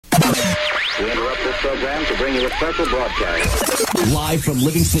We interrupt this program to bring you a special broadcast. Live from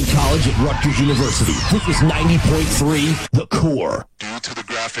Livingston College at Rutgers University, this is 90.3 The Core. Due to the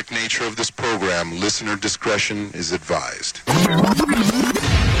graphic nature of this program, listener discretion is advised.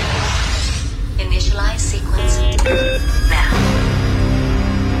 Initialize sequence now.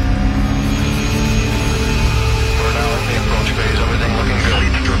 We're now in the approach phase. Everything looking good.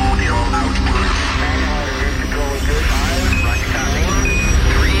 Control good. 5, right counting.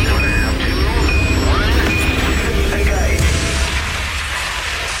 3, 2, 1. Engage.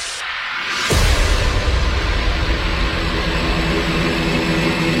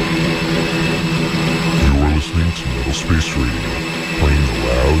 You are listening to Metal Space Radio, playing the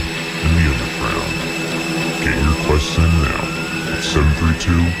loud and the underground. Get your requests in now at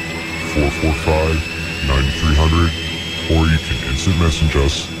 732-445-9300, or you can instant message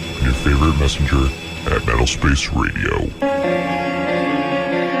us on your favorite messenger at Metal Space Radio.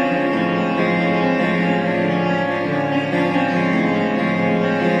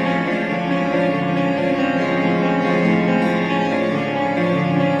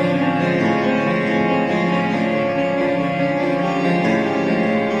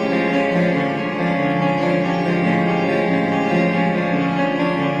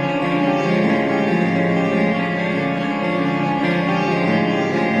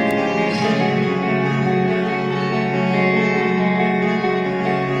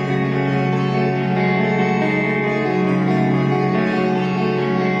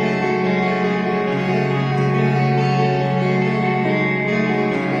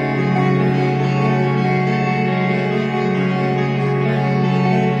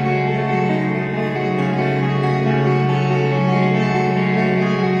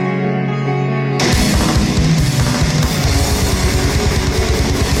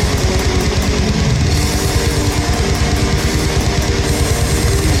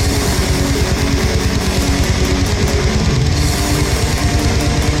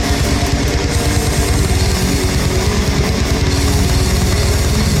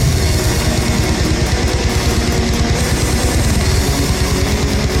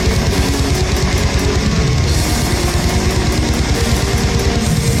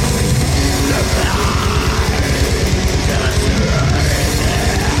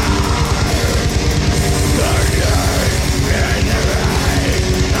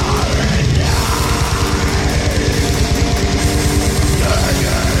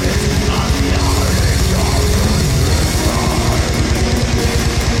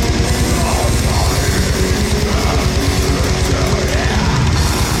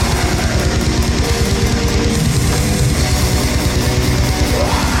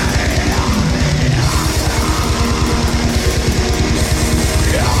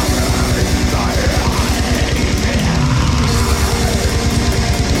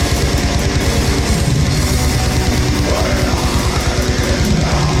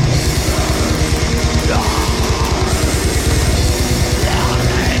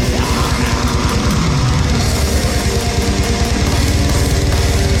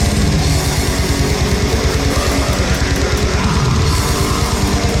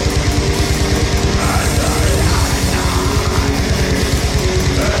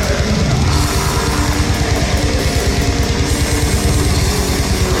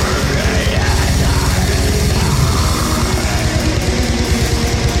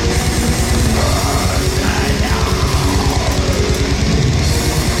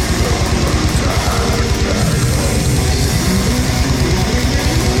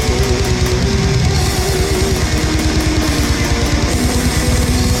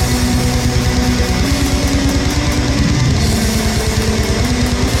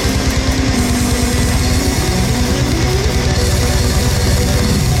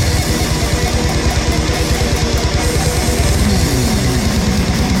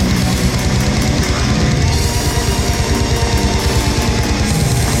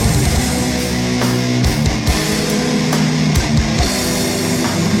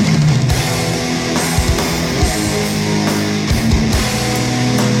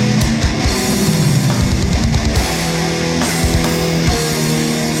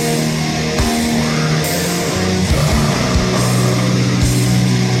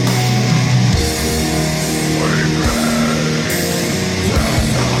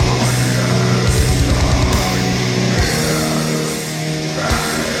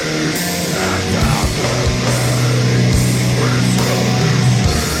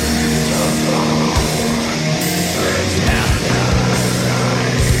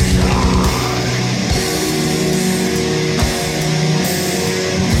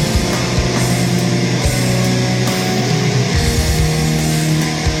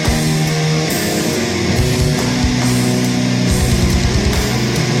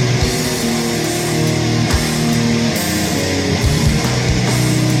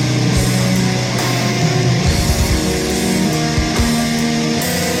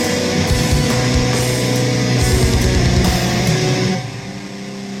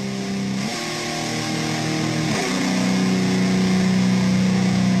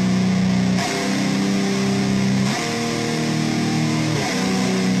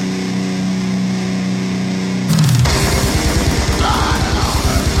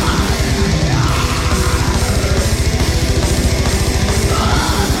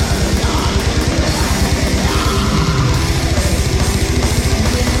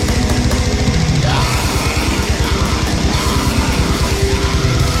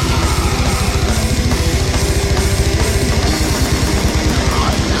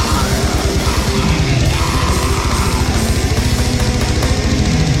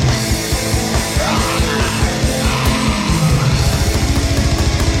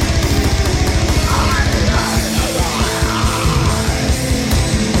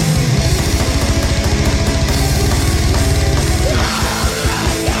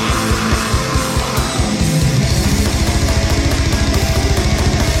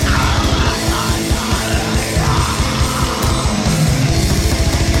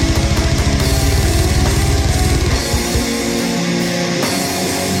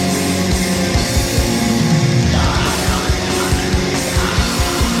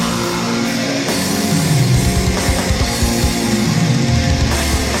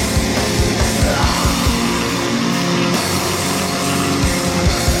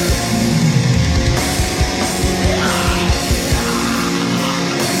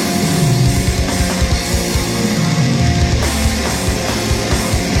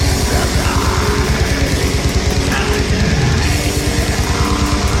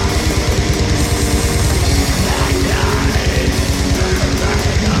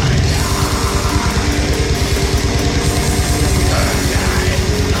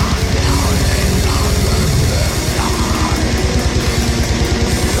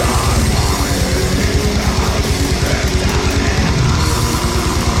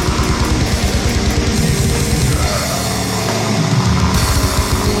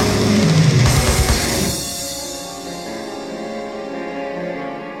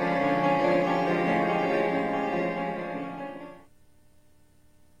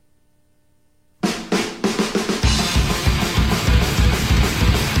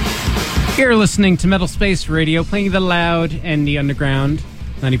 You're listening to Metal Space Radio, playing the loud and the underground.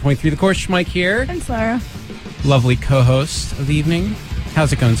 90.3 The Core. Mike here. And Slara. Lovely co-host of the evening.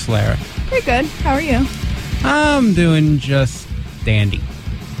 How's it going, Slara? Pretty good. How are you? I'm doing just dandy.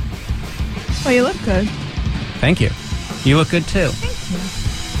 Well, you look good. Thank you. You look good too.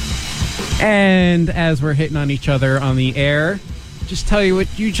 Thank you. And as we're hitting on each other on the air, just tell you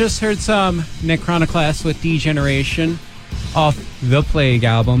what, you just heard some Necroniclast with Degeneration off the Plague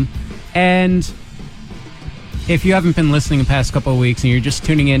album. And if you haven't been listening the past couple of weeks and you're just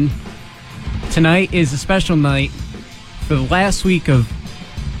tuning in, tonight is a special night. For the last week of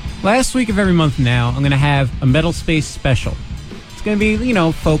every month now, I'm going to have a Metal Space special. It's going to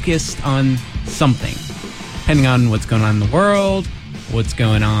be, focused on something, depending on what's going on in the world, what's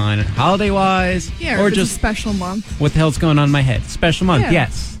going on holiday-wise, Yeah, or it's just a special month. what the hell's going on in my head. Special month, Yeah,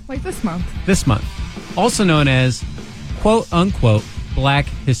 yes. Like this month. This month. Also known as, quote-unquote, Black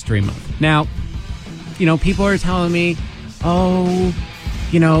History Month. Now, people are telling me,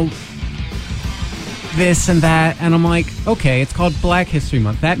 this and that, and I'm like, okay, it's called Black History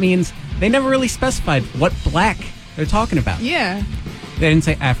Month. That means they never really specified what black they're talking about. Yeah. They didn't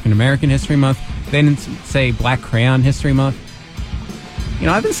say African American History Month. They didn't say Black Crayon History Month.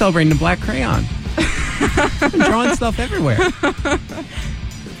 I've been celebrating the Black Crayon. I've been drawing stuff everywhere.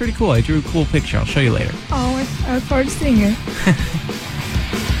 It's pretty cool. I drew a cool picture. I'll show you later. Oh, I look forward to seeing it.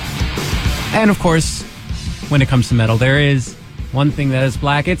 And of course, when it comes to metal, there is one thing that is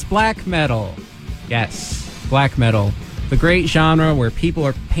black. It's black metal. Yes, black metal. The great genre where people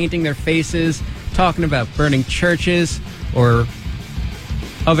are painting their faces, talking about burning churches or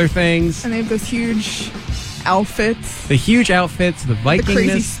other things. And they have those huge outfits. The huge outfits, the Vikingness. The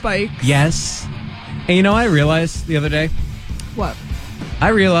crazy spikes. Yes. And I realized the other day, What? I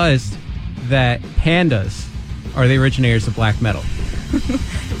realized that pandas are the originators of black metal.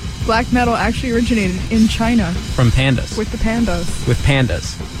 Black metal actually originated in China. From pandas. With the pandas. With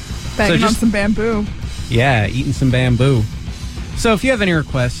pandas. Banging on some bamboo. Yeah, eating some bamboo. So if you have any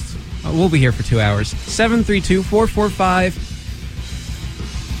requests, we'll be here for 2 hours.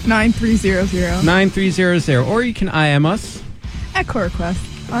 732-445 9300. 9300. Or you can IM us. At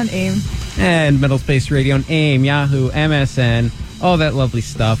CoreQuest on AIM. And Metal Space Radio on AIM, Yahoo, MSN, all that lovely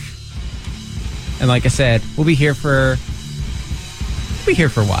stuff. And like I said, we'll be here for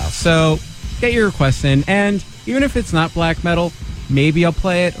a while. So get your requests in. And even if it's not black metal, maybe I'll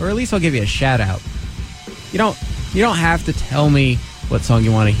play it, or at least I'll give you a shout out. You don't have to tell me what song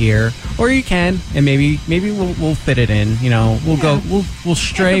you want to hear, or you can, and maybe we'll fit it in. We'll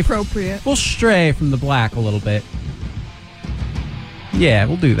stray. It's appropriate. We'll stray from the black a little bit. Yeah,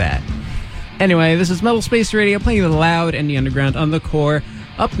 we'll do that. Anyway, this is Metal Space Radio, playing the loud and the underground on the Core.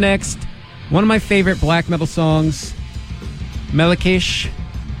 Up next, one of my favorite black metal songs, Melekish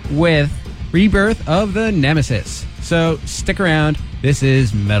with Rebirth of the Nemesis. So stick around. This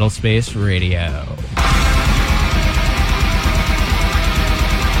is Metal Space Radio.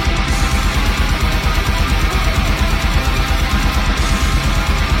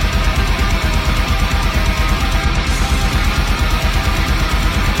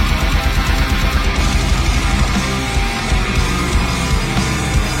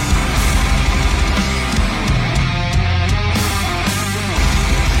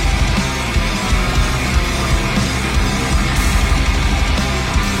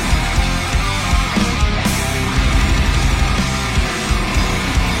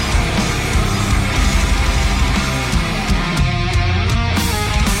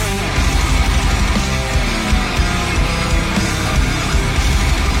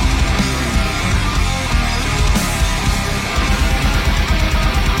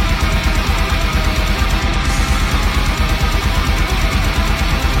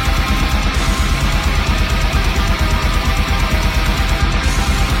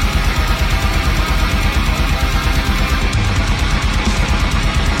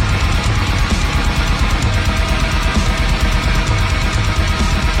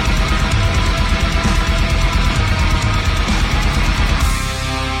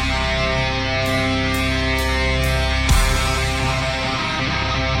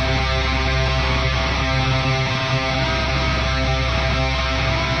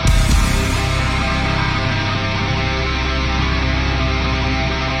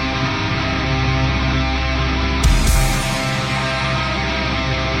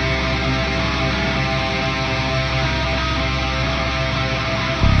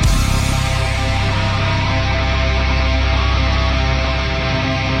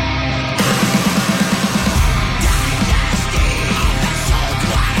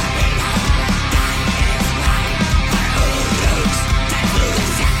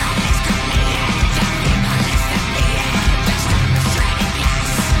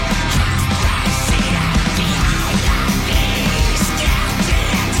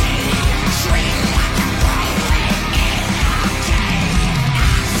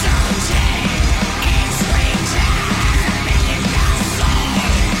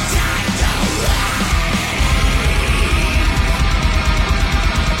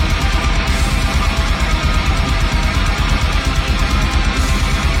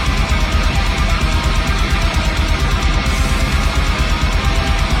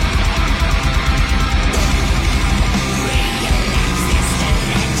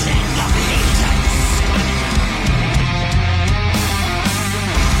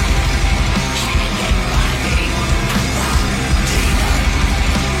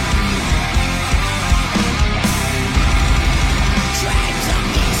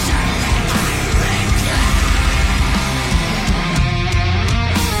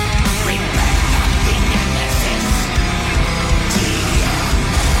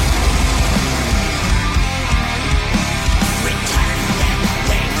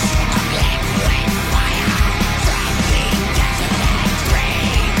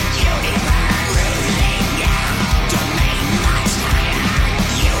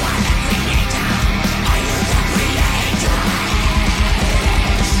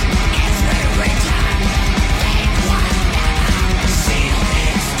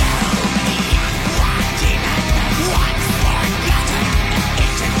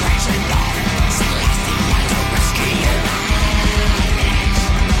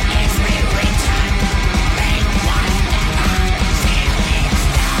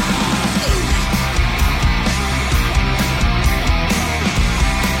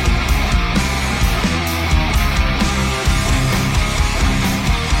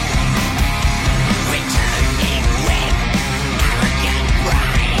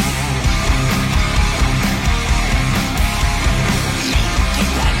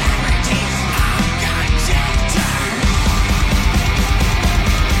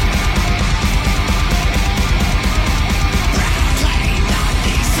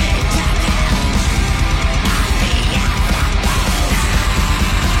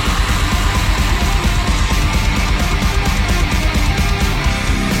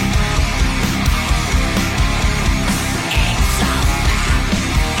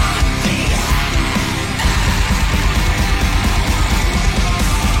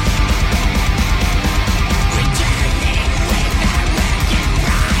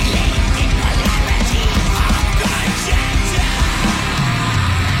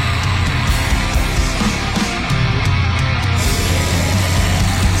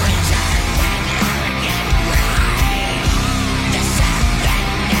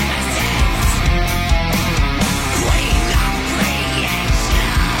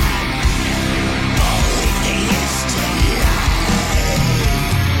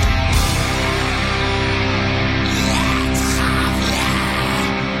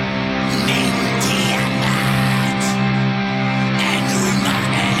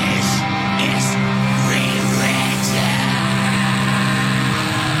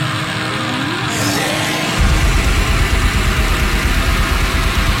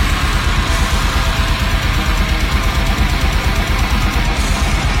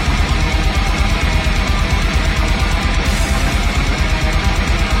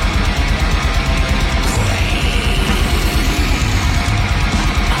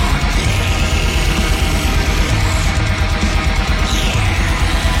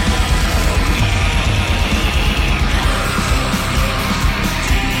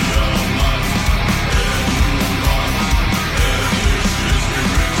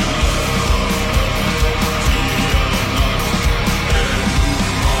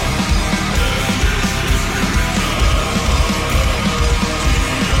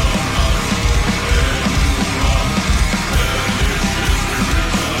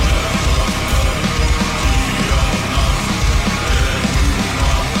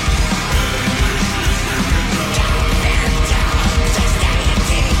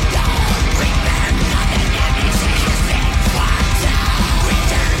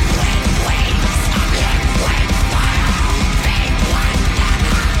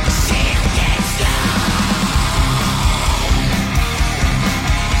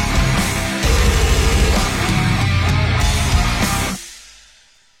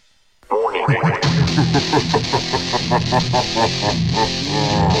 Playing the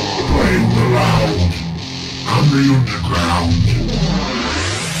loud and the underground.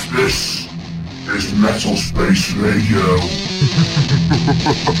 This is Metal Space Radio. 3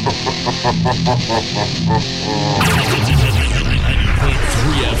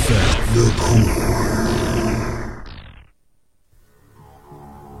 FM. The Core.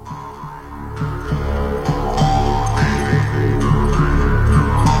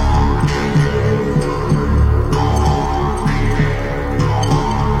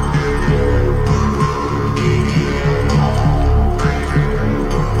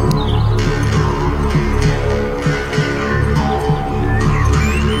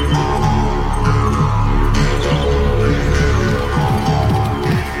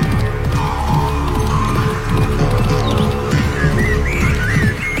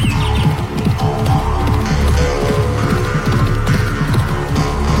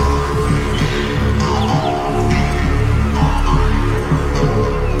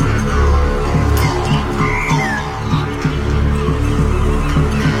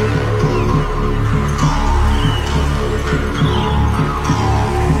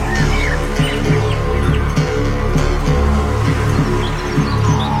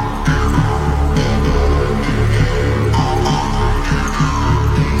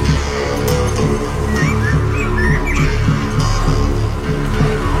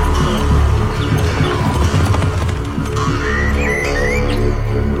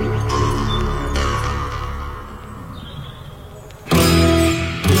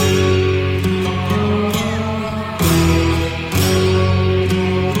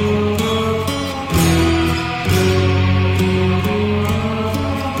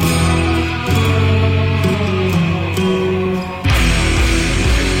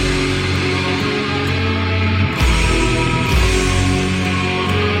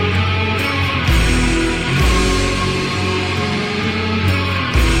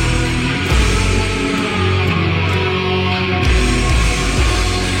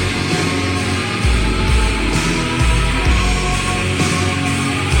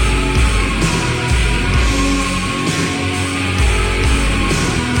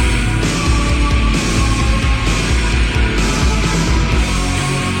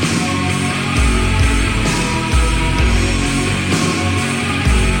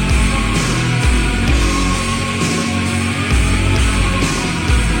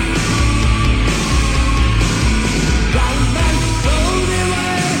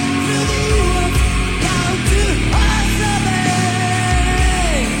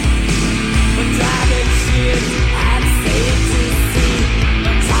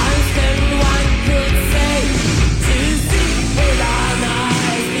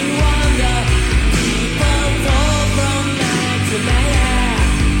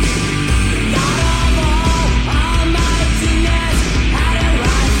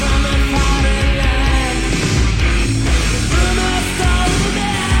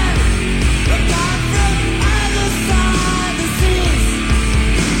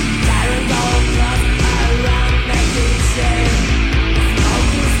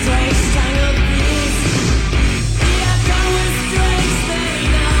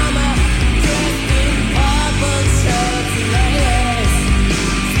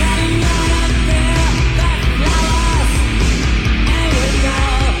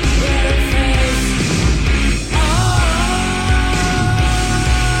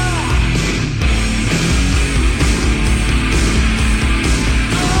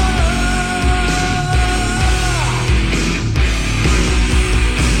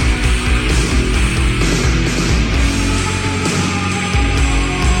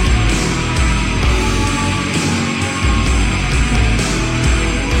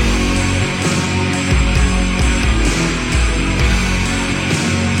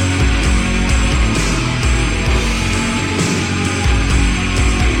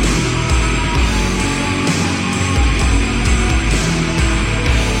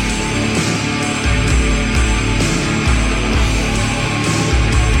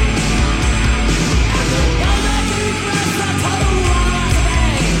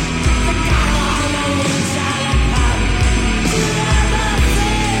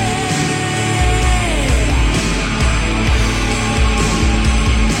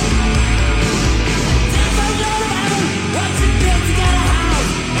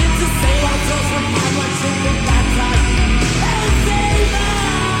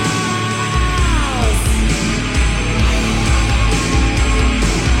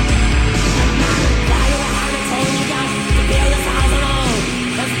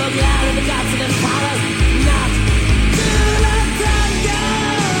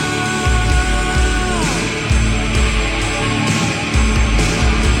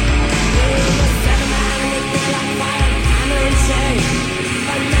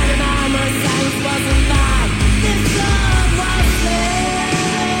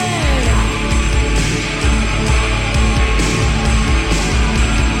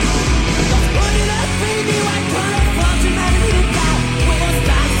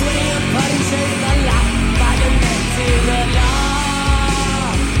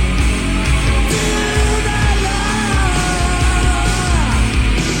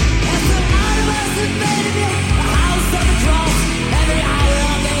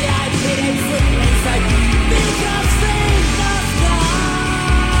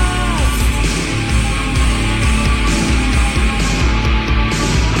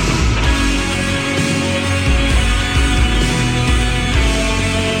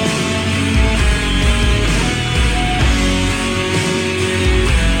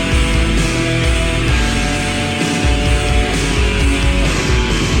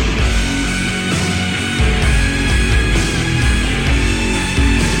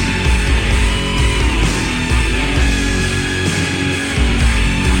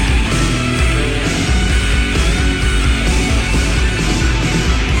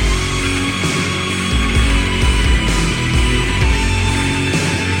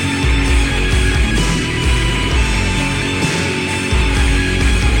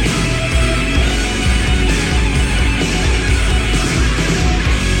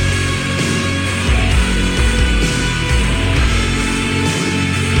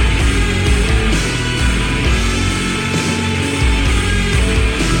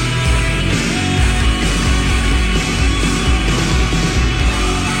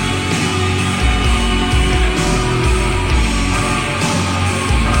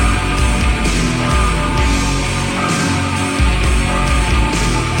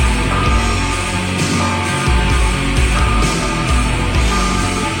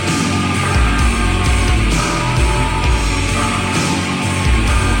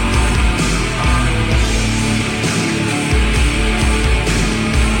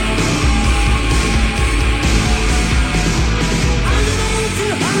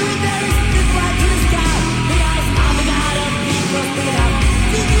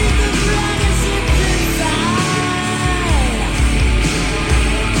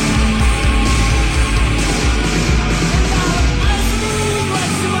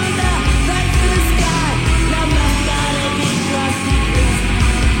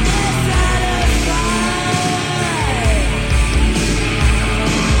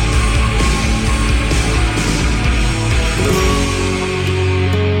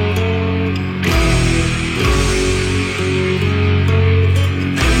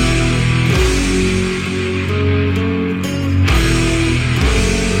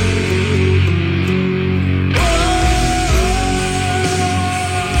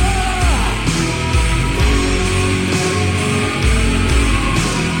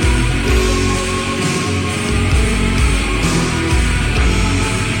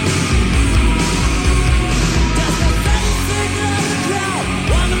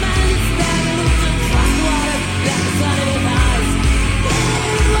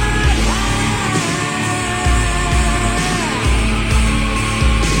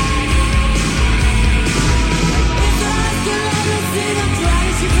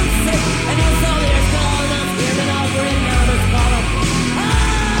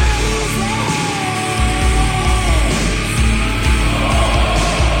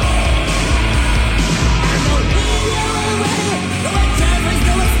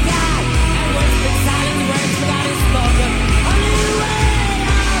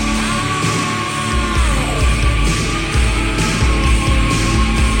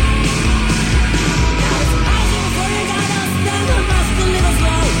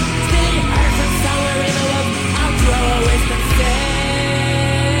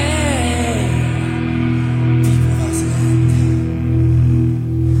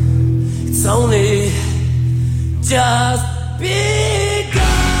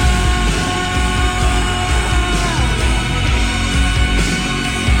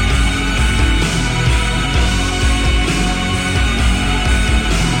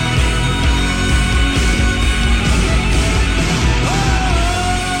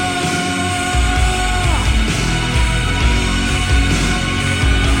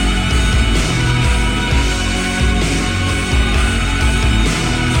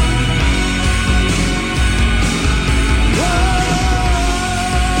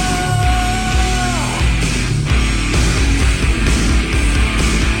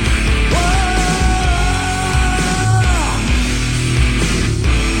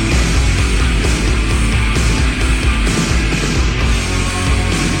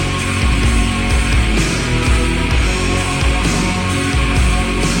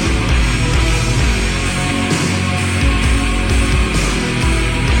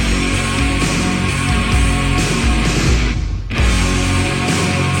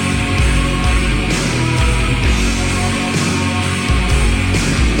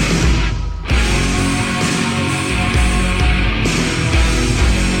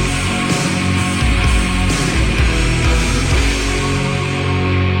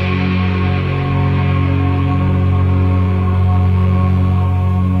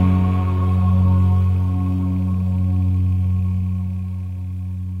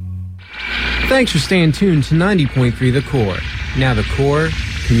 Thanks for staying tuned to 90.3 The Core. Now The Core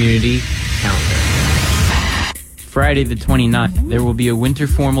Community Calendar. Friday the 29th, there will be a winter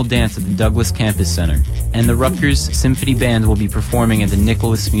formal dance at the Douglas Campus Center, and the Rutgers Symphony Band will be performing at the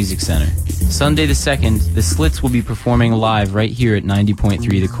Nicholas Music Center. Sunday the 2nd, the Slits will be performing live right here at 90.3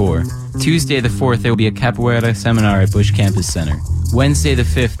 The Core. Tuesday the 4th, there will be a capoeira seminar at Bush Campus Center. Wednesday the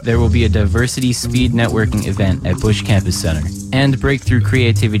 5th, there will be a diversity speed networking event at Bush Campus Center, and breakthrough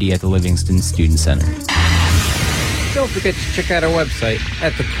creativity at the Livingston Student Center. Don't forget to check out our website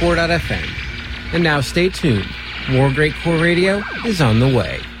at thecore.fm. And now stay tuned. More great Core Radio is on the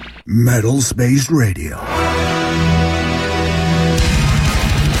way. Metal Space Radio.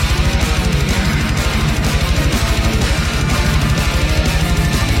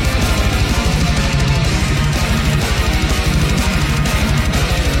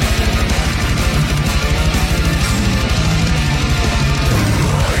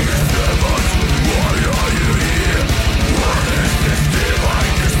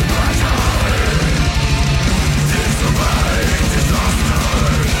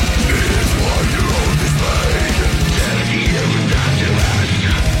 This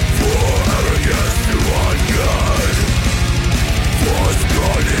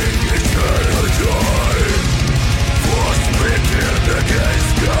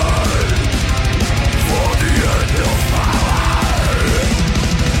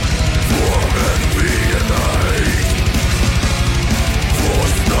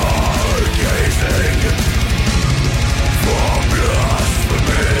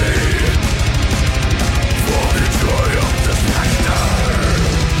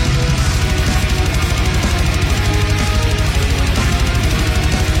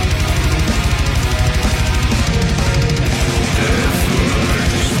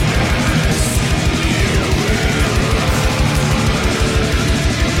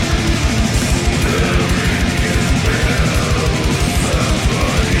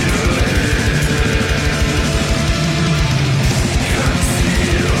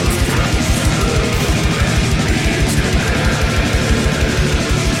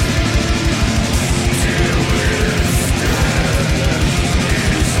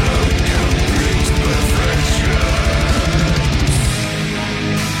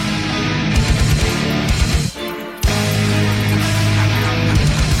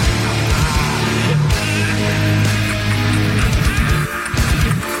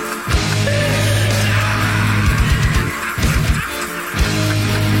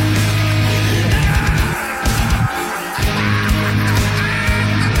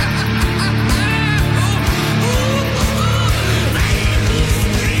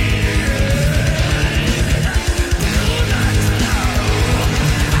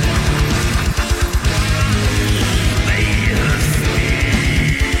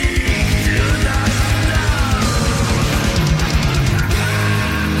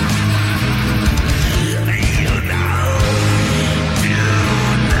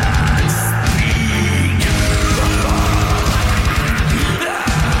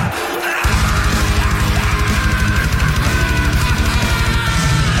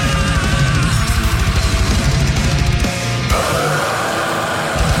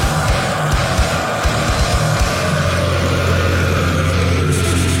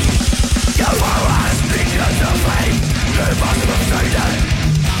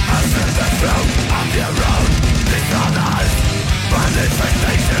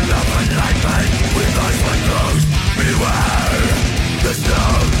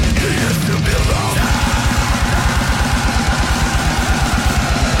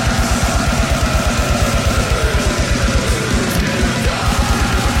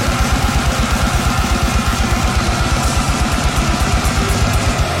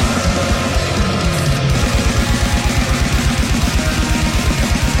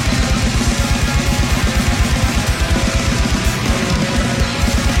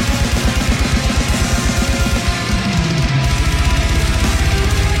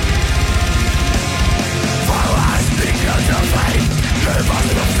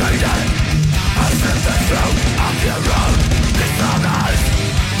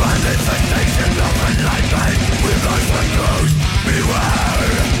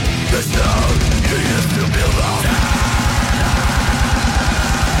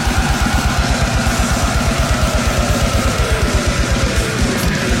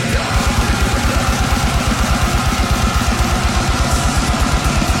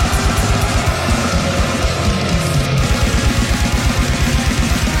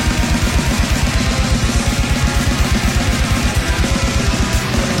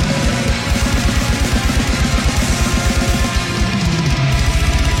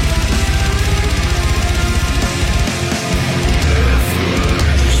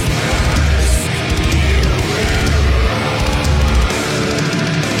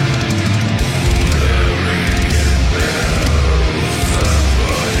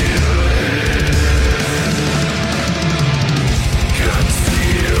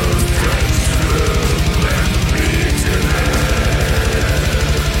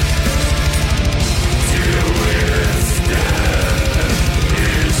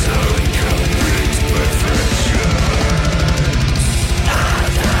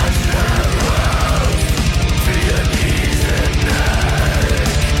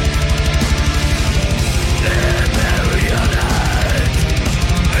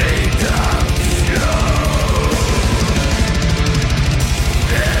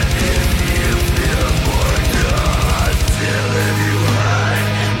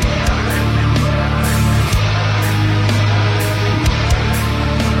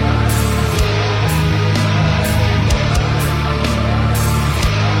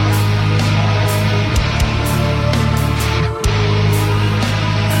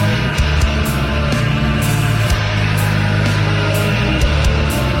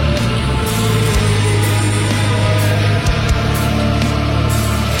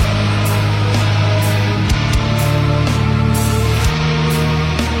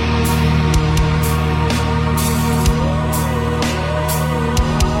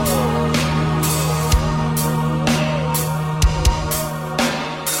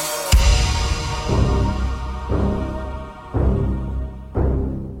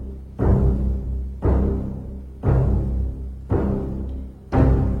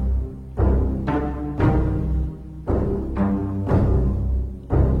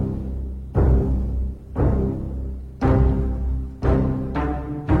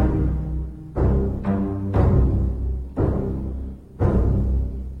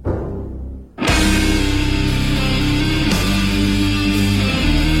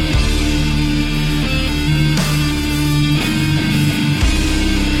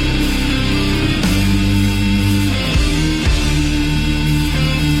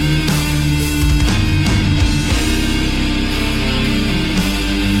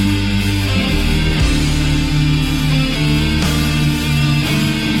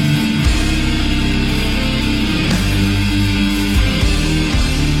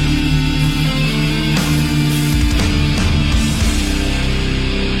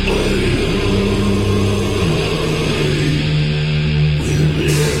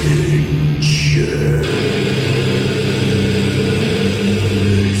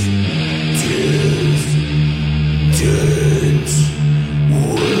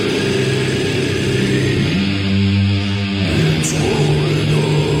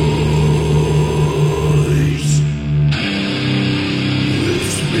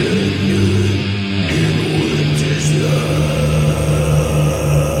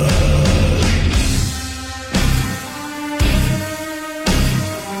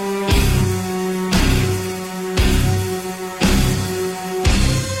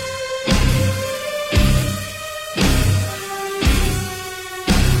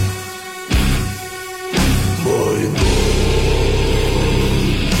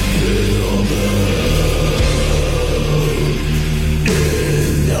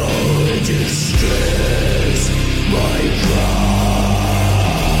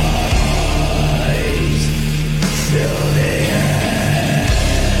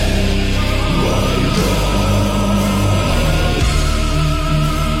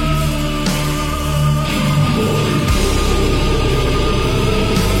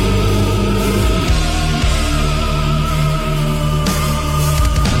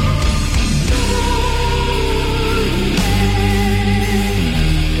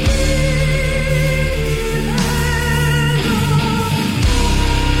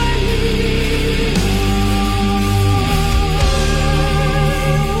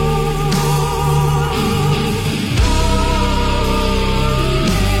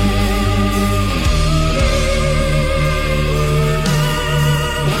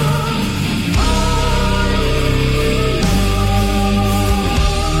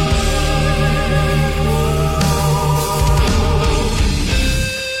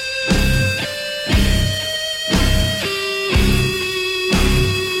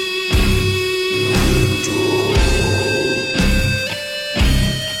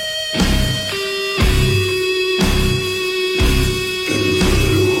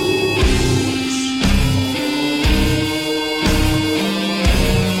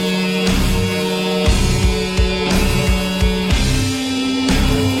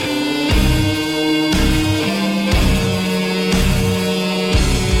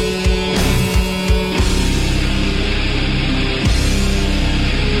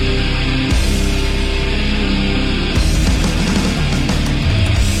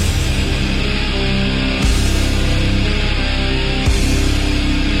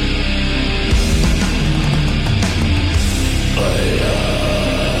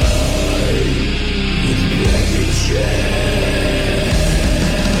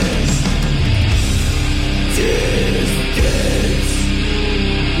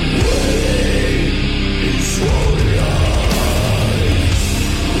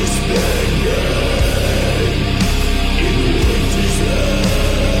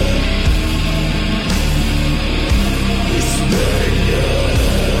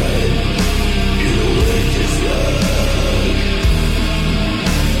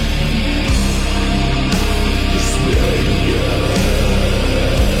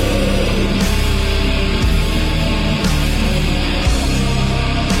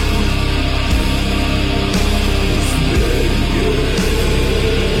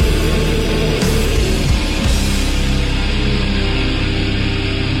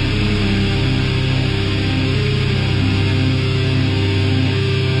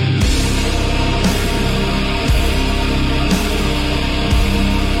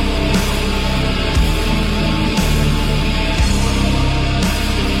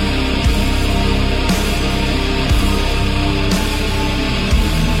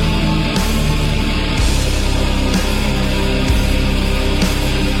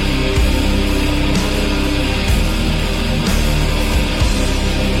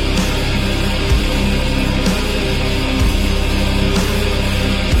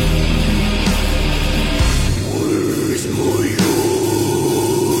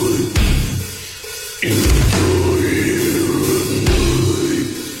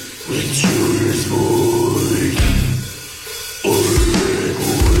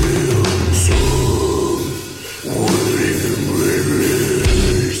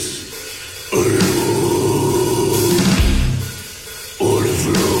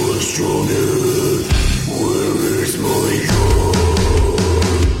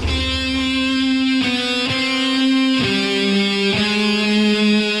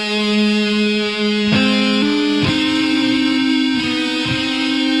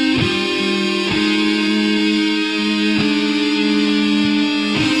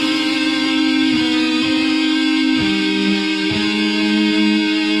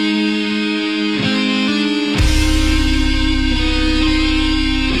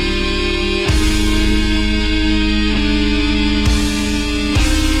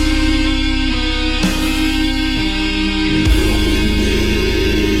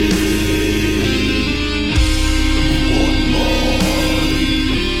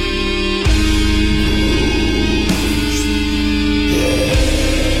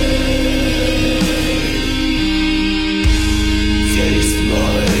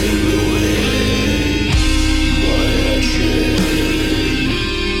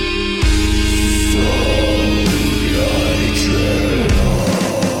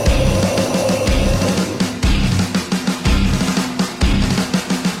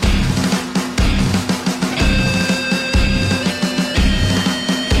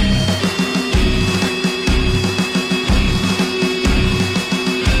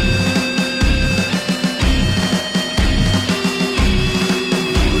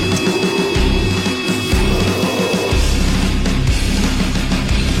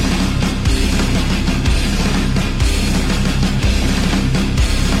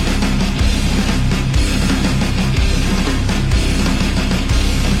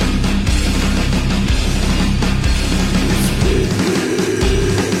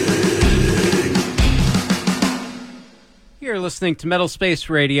Listening to Metal Space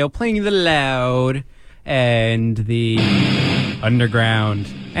Radio, playing the loud and the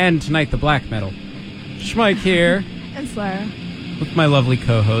underground, and tonight the black metal. Schmike here. And Slara. With my lovely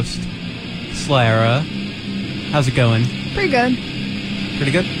co-host, Slara. How's it going? Pretty good.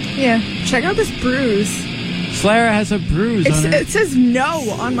 Pretty good? Yeah. Check out this bruise. Slara has a bruise on her. It says no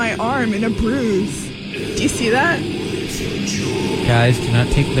on my arm in a bruise. Do you see that? Guys, do not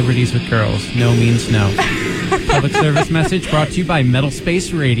take liberties with girls. No means no. Public service message brought to you by Metal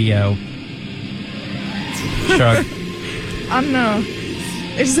Space Radio. Shrug. I don't know.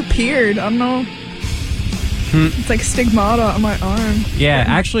 It just appeared. I don't know. It's like stigmata on my arm. Yeah,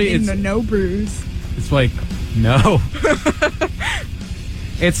 actually, it's it's a no bruise. It's like no.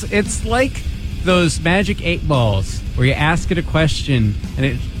 It's like those magic 8 balls where you ask it a question and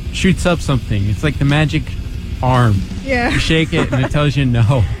it shoots up something. It's like the magic arm. Yeah. You shake it and it tells you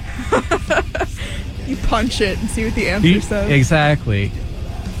no. You punch it and see what the answer says. Exactly.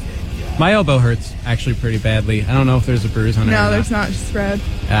 My elbow hurts actually pretty badly. I don't know if there's a bruise on it. No, there's not. Just red.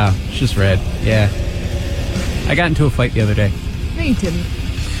 Oh, it's just red. Yeah. I got into a fight the other day. No, you didn't.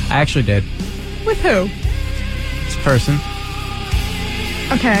 I actually did. With who? This person.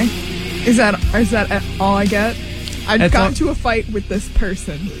 Okay. Is that all I get? I got into a fight with this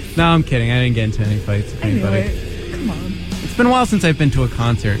person. No, I'm kidding. I didn't get into any fights with anybody. Anyway, come on. It's been a while since I've been to a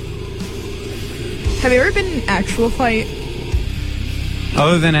concert. Have you ever been in an actual fight?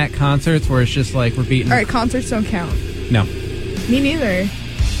 Other than at concerts where it's just like we're beating... Alright, concerts don't count. No. Me neither.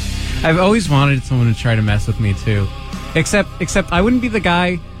 I've always wanted someone to try to mess with me too. Except I wouldn't be the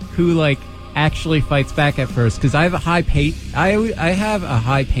guy who like actually fights back at first because I have a high pain. I have a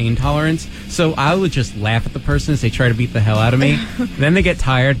high pain tolerance, so I would just laugh at the person as they try to beat the hell out of me. Then they get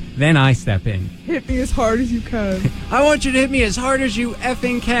tired. Then I step in. Hit me as hard as you can. I want you to hit me as hard as you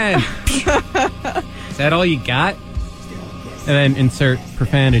effing can. Is that all you got? And then insert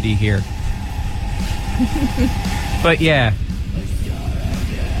profanity here. But yeah,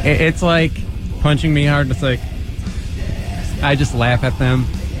 it's like punching me hard. It's like I just laugh at them.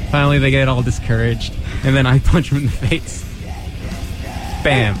 Finally, they get all discouraged, and then I punch them in the face.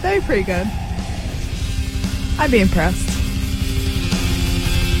 Bam. That'd be pretty good. I'd be impressed.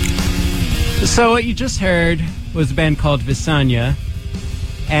 So what you just heard was a band called Visanya,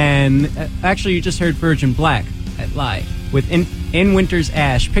 and actually you just heard Virgin Black at Live with In Winter's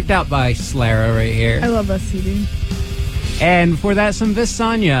Ash, picked out by Slara right here. I love that CD. And before that, some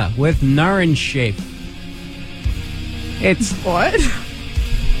Visanya with Naran Shape. It's... What?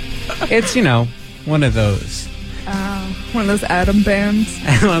 It's, you know, one of those. One of those Atom bands.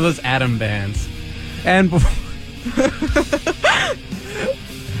 One of those Atom bands. And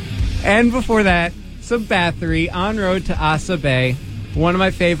before that, some Bathory, En Road to Asa Bay. One of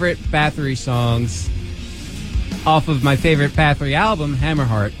my favorite Bathory songs off of my favorite Bathory album,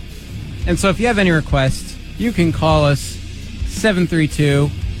 Hammerheart. And so if you have any requests, you can call us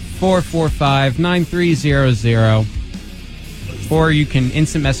 732-445-9300. or you can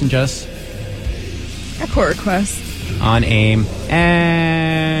instant message us A core request. on AIM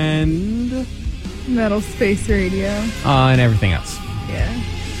and Metal Space Radio. on everything else. Yeah.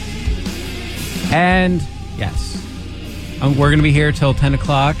 And yes, we're going to be here till 10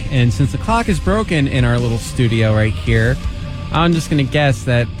 o'clock. And since the clock is broken in our little studio right here, I'm just going to guess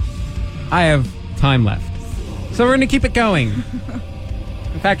that I have time left. So we're going to keep it going.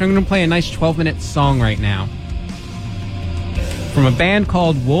 In fact, I'm going to play a nice 12-minute song right now from a band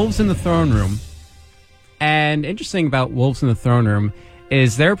called Wolves in the Throne Room. And interesting about Wolves in the Throne Room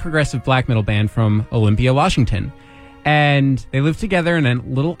is they're a progressive black metal band from Olympia, Washington. And they live together in a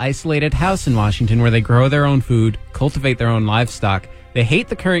little isolated house in Washington where they grow their own food, cultivate their own livestock. They hate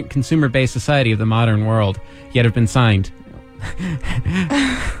the current consumer-based society of the modern world, yet have been signed.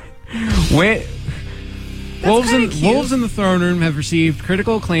 Wolves in the Throne Room have received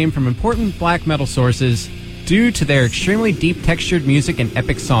critical acclaim from important black metal sources due to their extremely deep textured music and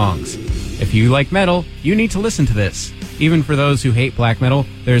epic songs. If you like metal, you need to listen to this. Even for those who hate black metal,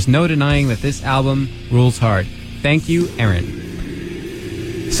 there's no denying that this album rules hard. Thank you,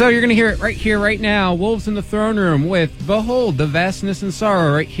 Aaron. So you're going to hear it right here, right now. Wolves in the Throne Room with Behold the Vastness and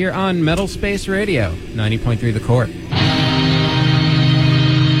Sorrow right here on Metal Space Radio, 90.3 The Core.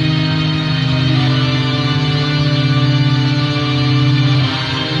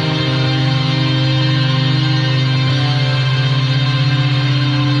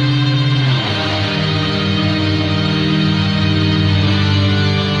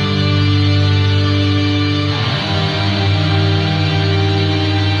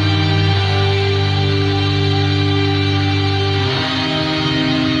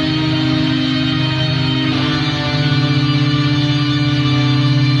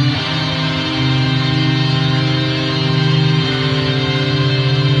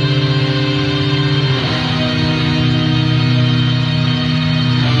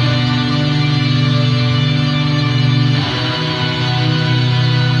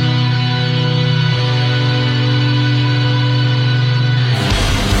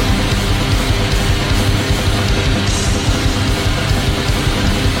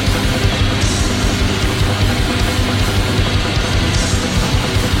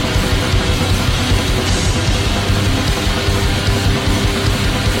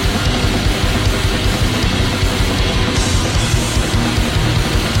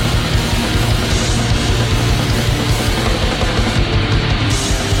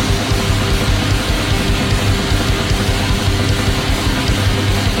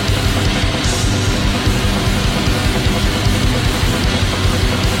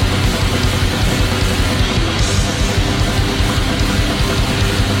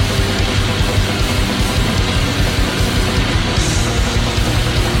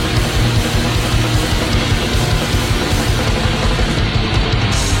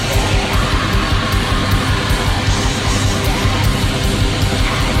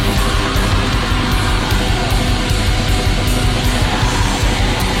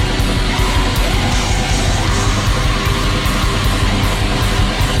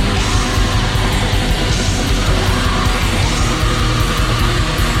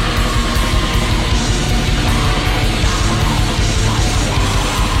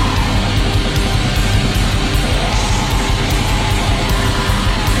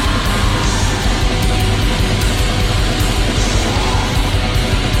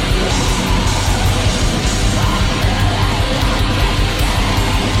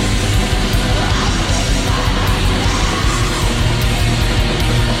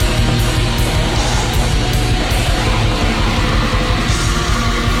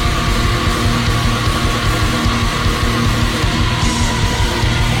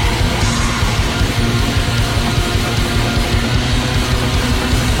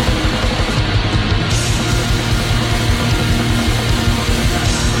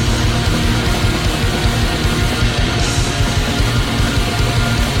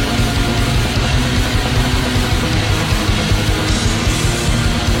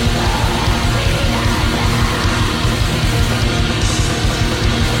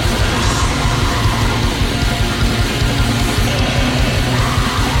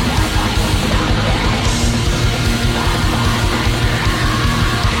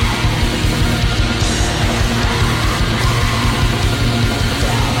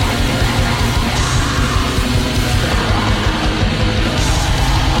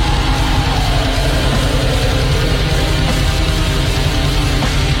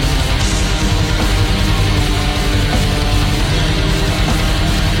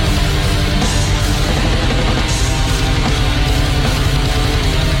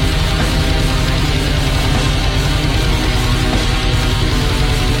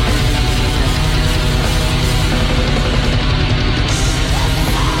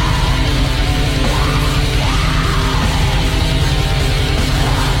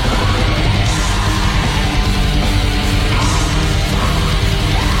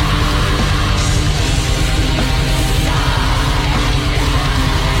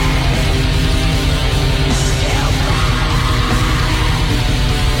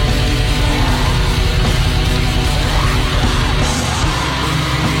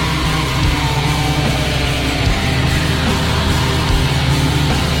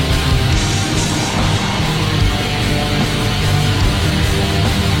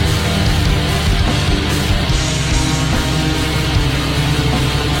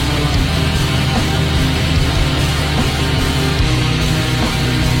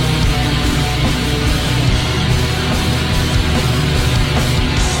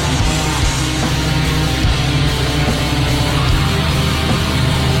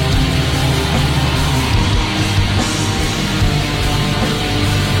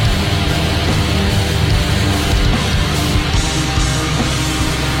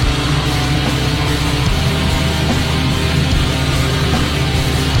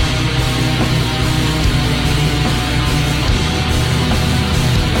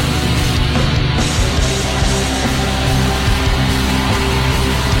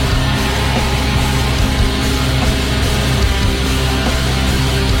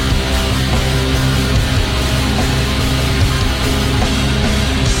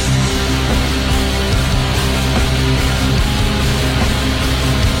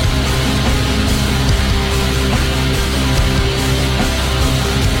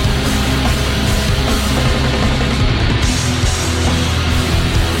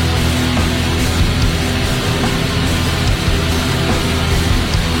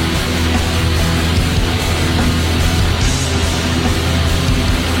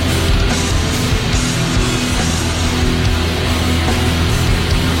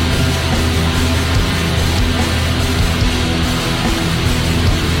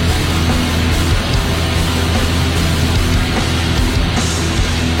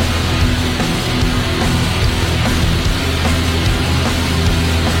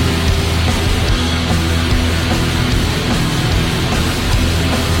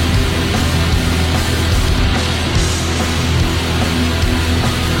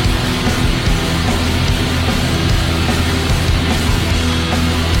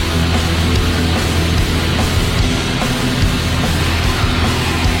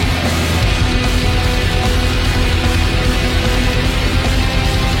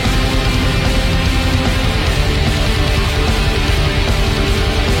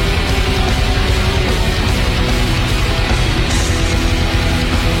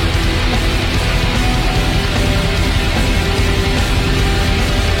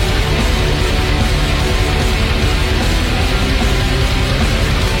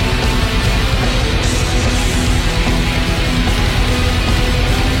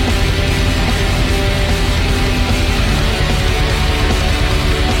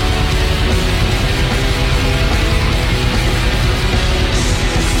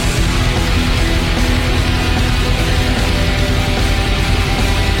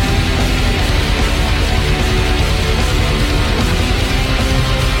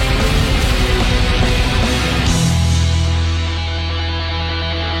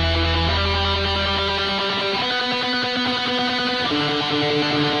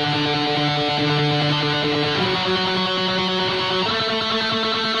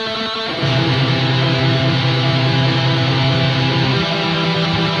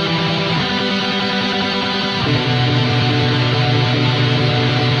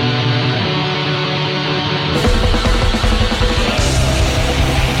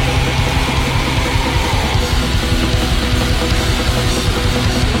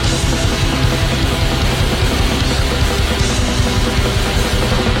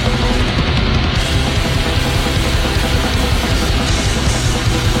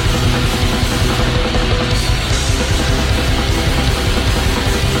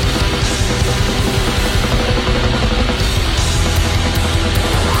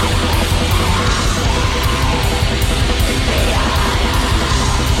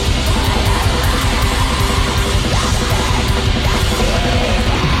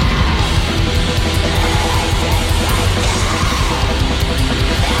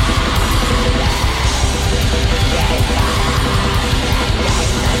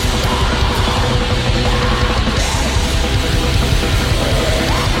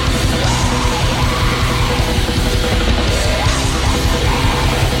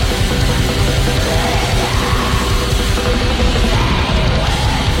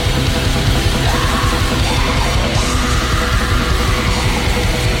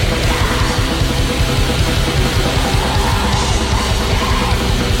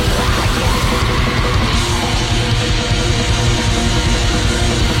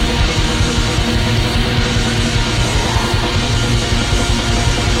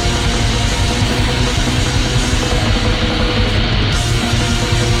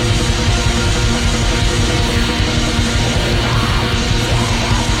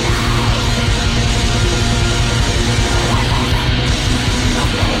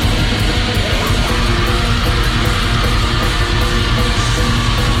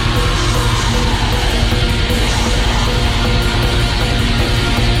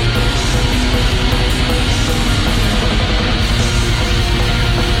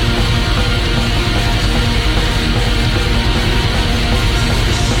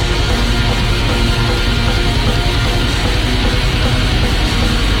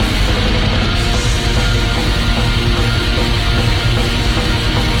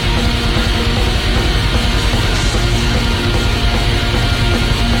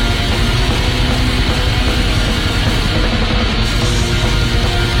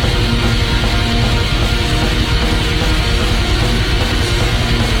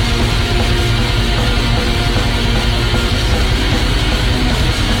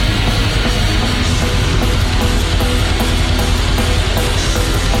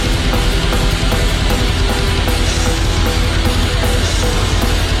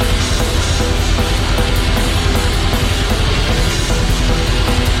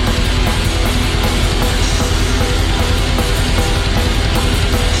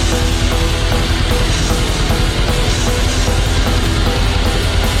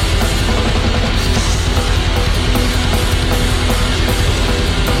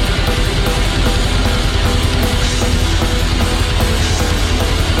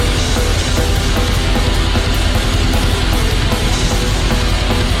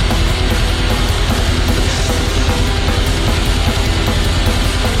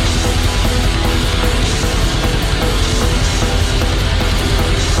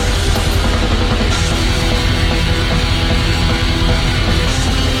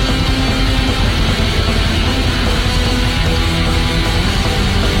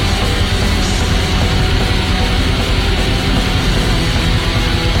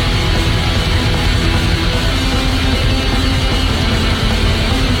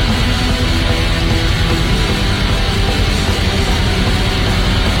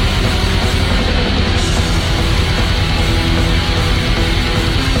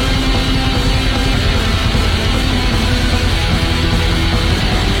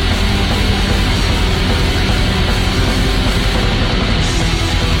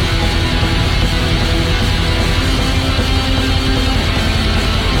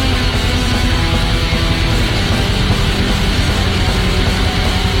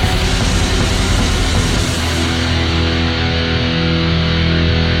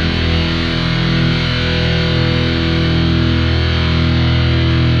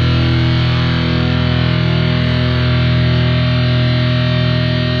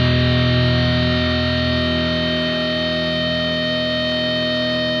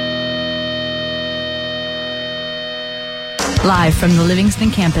 Live from the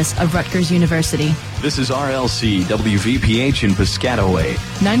Livingston campus of Rutgers University. This is RLC WVPH in Piscataway.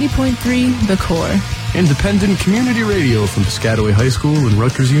 90.3 The Core. Independent community radio from Piscataway High School and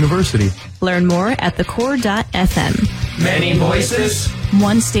Rutgers University. Learn more at thecore.fm. Many voices.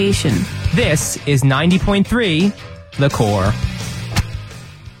 One station. This is 90.3 The Core.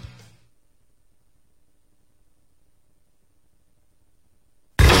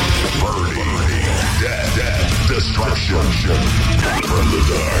 Destruction. From the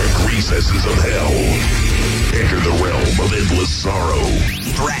dark recesses of hell. Enter the realm of endless sorrow.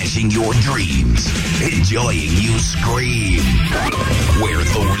 Thrashing your dreams. Enjoying you scream. Where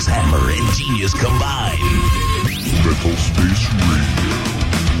Thor's hammer and genius combine. Metal Space Radio.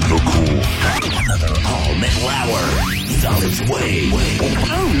 The Core. Another all-metal hour is on its way.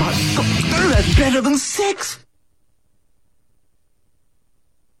 Oh my God, that's better than 6.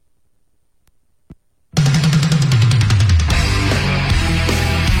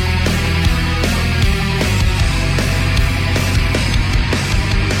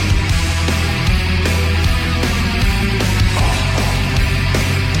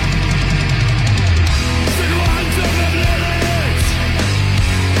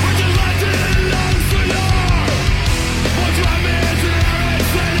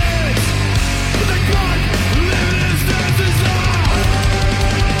 But the God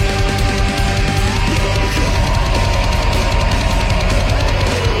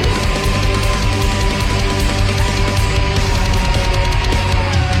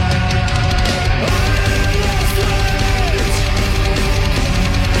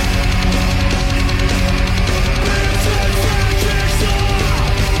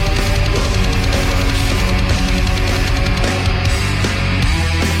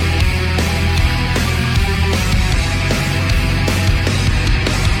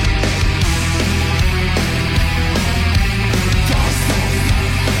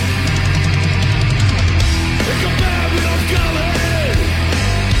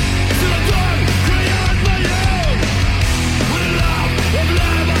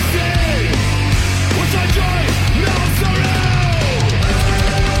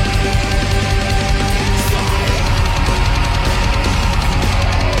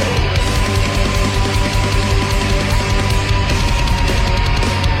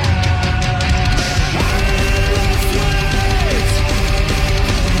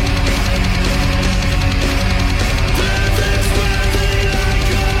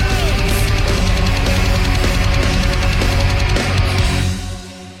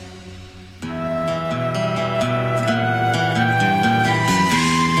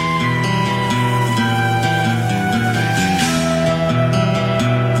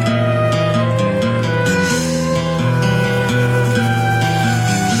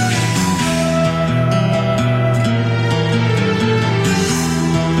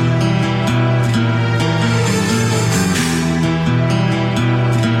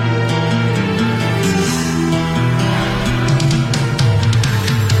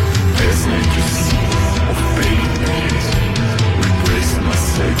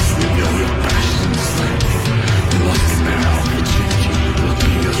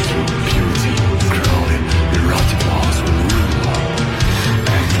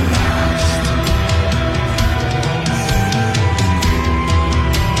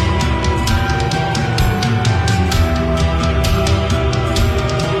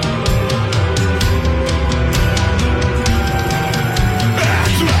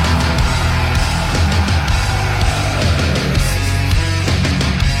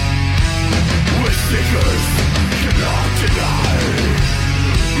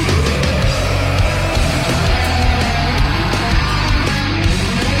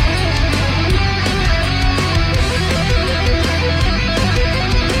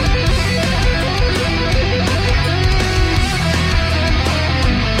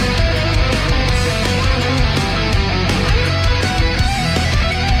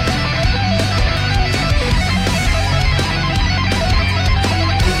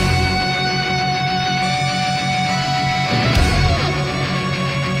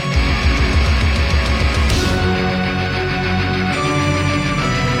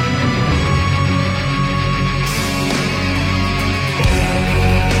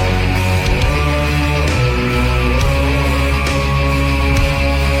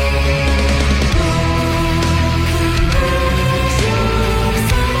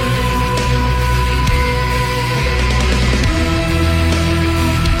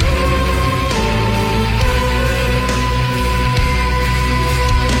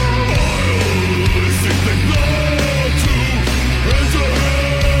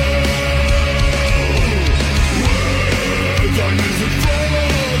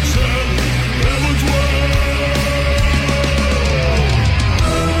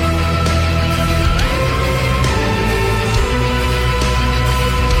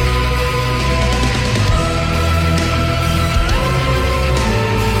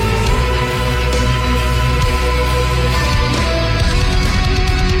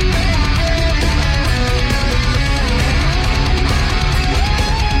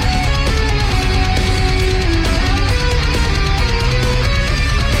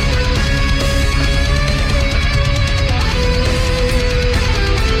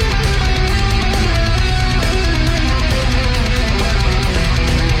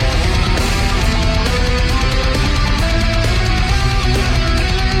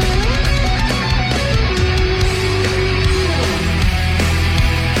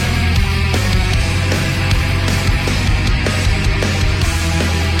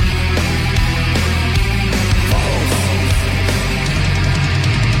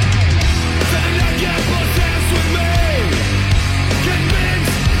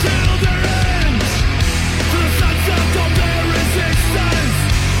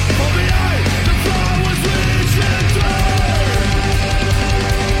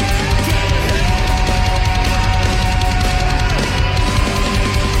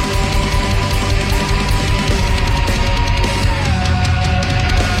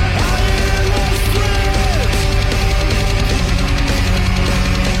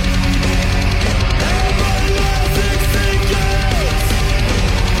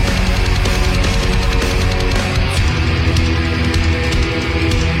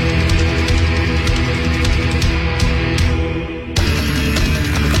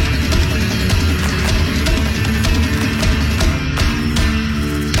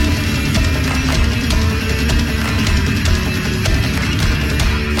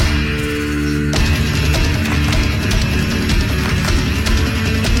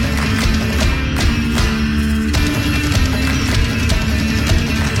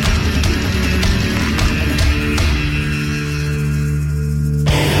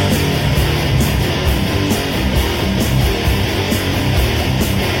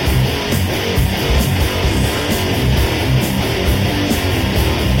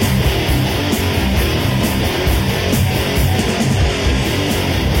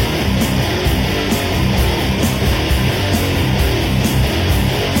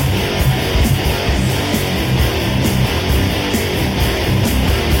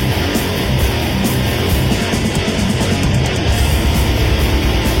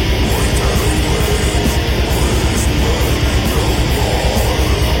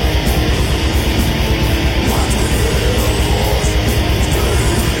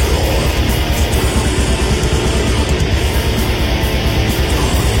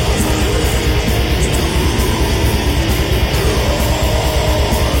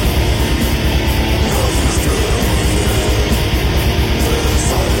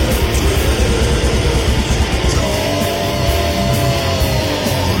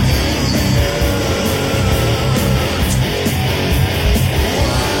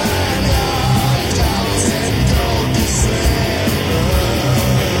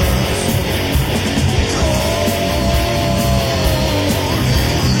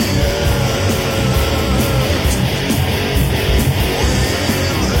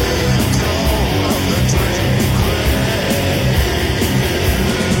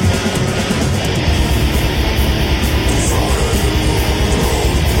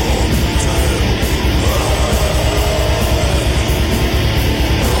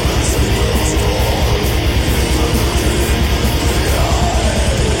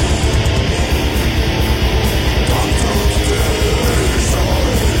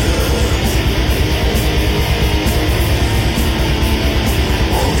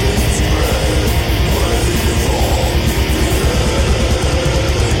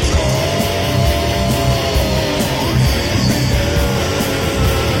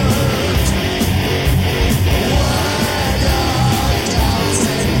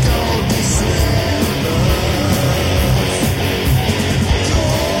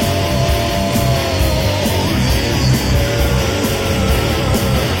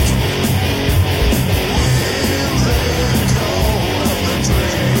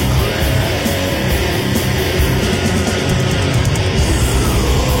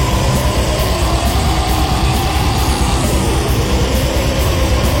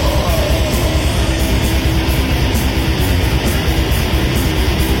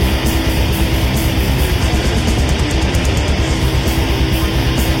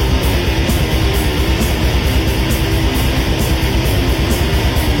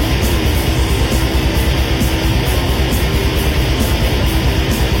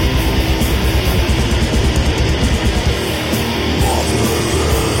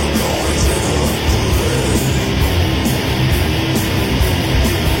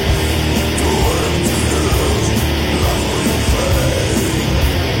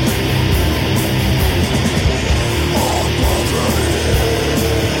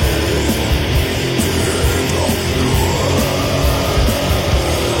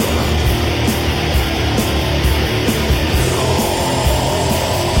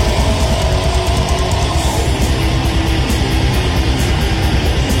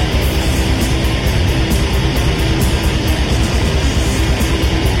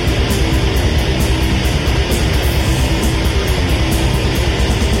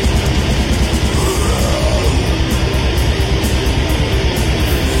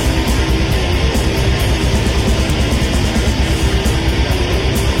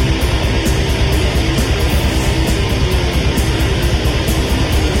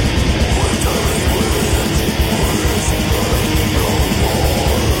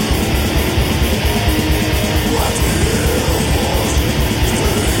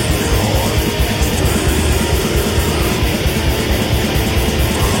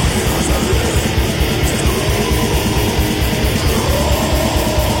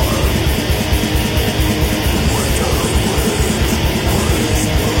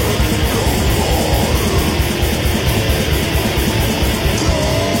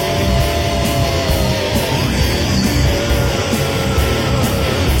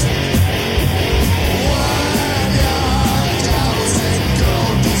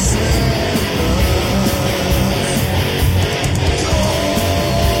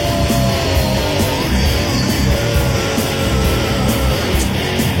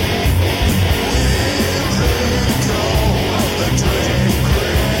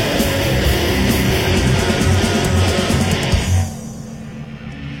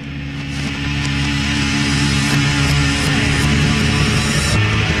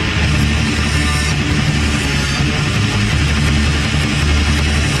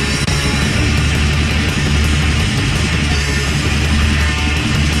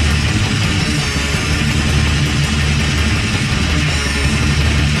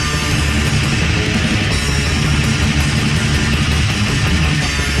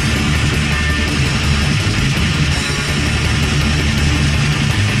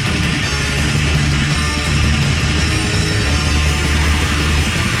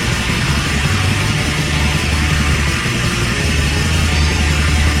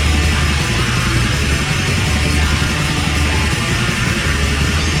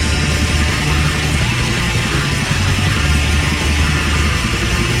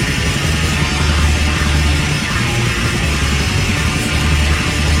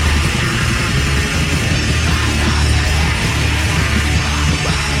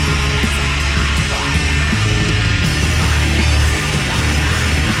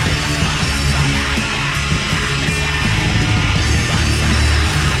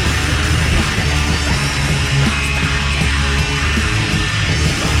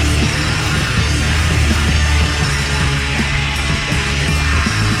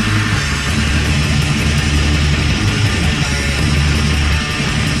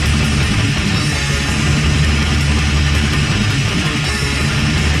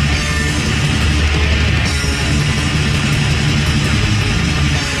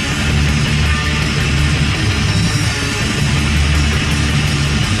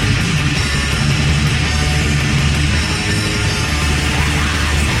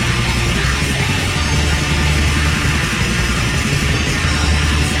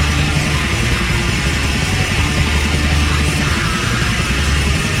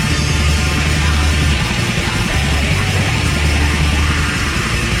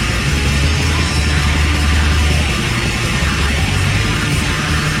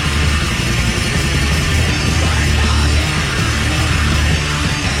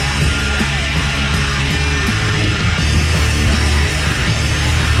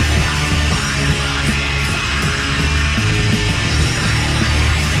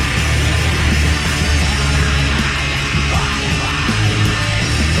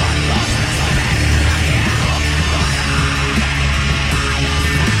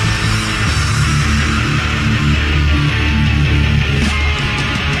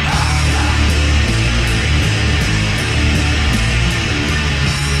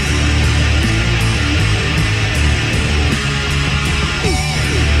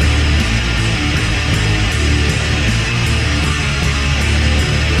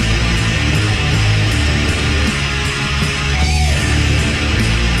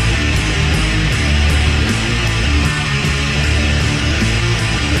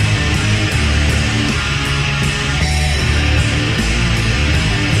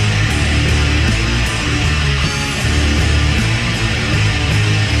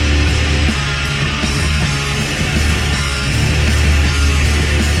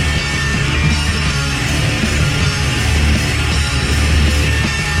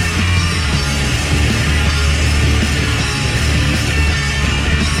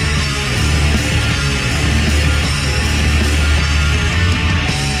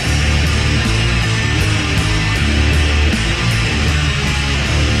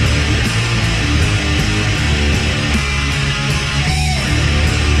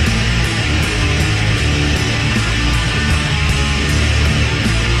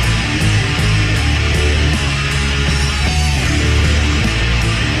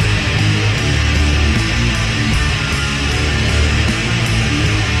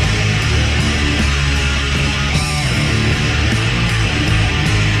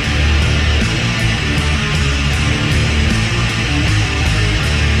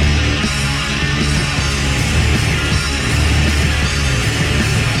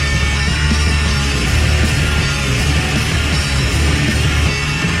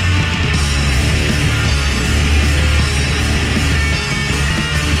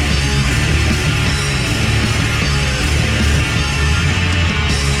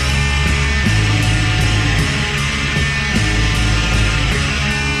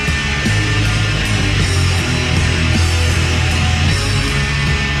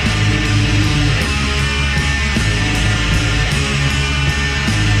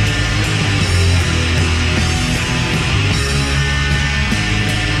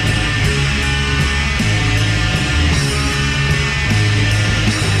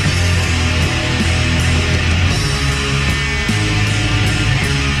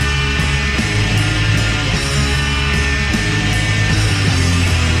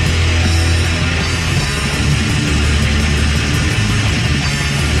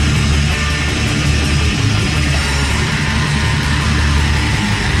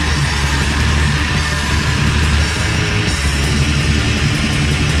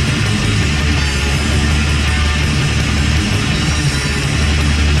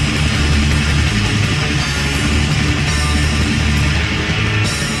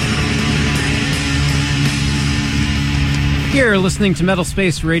listening to Metal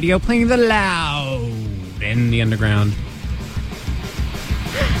Space Radio, playing the loud in the underground.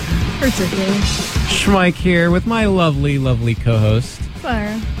 Ridiculous. Schmike here with my lovely, lovely co-host,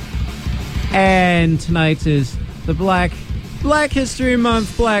 Clara. And tonight is the Black History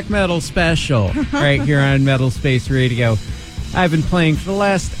Month Black Metal Special right here on Metal Space Radio. I've been playing for the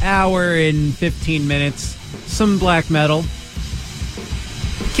last hour and 15 minutes some black metal,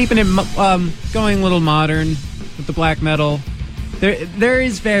 keeping it going a little modern with the black metal. There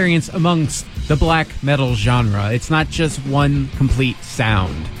is variance amongst the black metal genre. It's not just one complete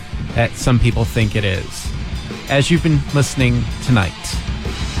sound that some people think it is, as you've been listening tonight.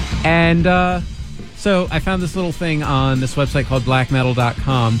 And so I found this little thing on this website called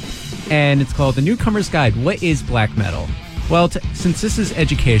blackmetal.com, and it's called The Newcomer's Guide. What is black metal? Well, since this is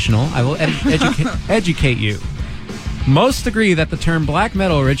educational, I will educate you. Most agree that the term black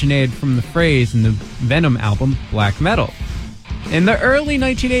metal originated from the phrase in the Venom album, black metal. In the early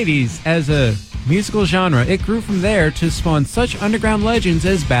 1980s, as a musical genre, it grew from there to spawn such underground legends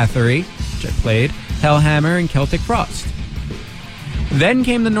as Bathory, which I played, Hellhammer, and Celtic Frost. Then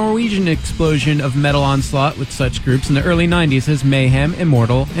came the Norwegian explosion of metal onslaught with such groups in the early 90s as Mayhem,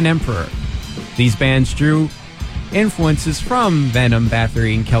 Immortal, and Emperor. These bands drew influences from Venom,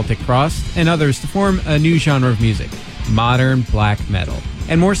 Bathory, and Celtic Frost, and others to form a new genre of music, modern black metal.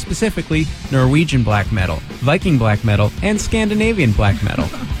 And more specifically, Norwegian black metal, Viking black metal, and Scandinavian black metal.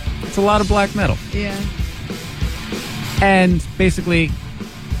 It's a lot of black metal. Yeah. And basically,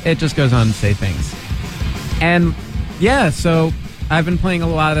 it just goes on to say things. And yeah, so I've been playing a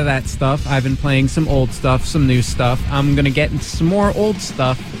lot of that stuff. I've been playing some old stuff, some new stuff. I'm going to get into some more old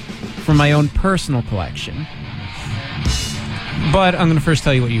stuff from my own personal collection. But I'm going to first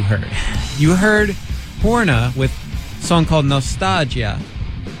tell you what you heard. You heard Horna with a song called Nostalgia.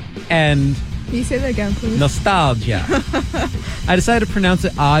 And can you say that again, please? Nostalgia. I decided to pronounce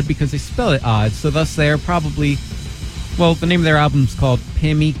it odd because they spell it odd, so thus they are probably, well, the name of their album is called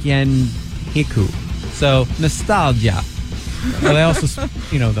Pimikyen Hiku. So, Nostalgia. Well, they also,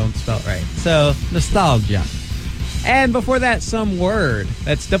 don't spell it right. So, Nostalgia. And before that, Some Word.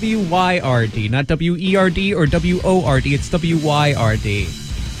 That's W-Y-R-D, not W-E-R-D or W-O-R-D. It's W-Y-R-D.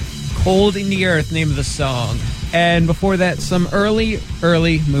 Cold in the Earth, name of the song. And before that, some early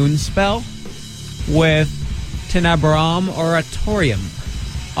Moonspell with Tenebram Oratorium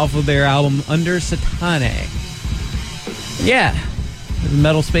off of their album Under Satane. Yeah,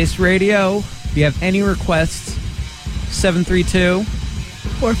 Metal Space Radio. If you have any requests,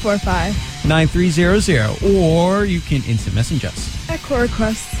 732-445-9300, or you can instant message us at Core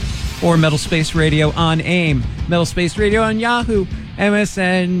Requests or Metal Space Radio on AIM, Metal Space Radio on Yahoo,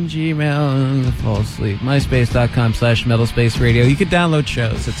 MSN, Gmail, fall asleep, myspace.com/Metal Space Radio. You could download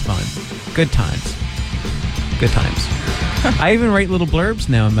shows. It's fun. Good times. I even write little blurbs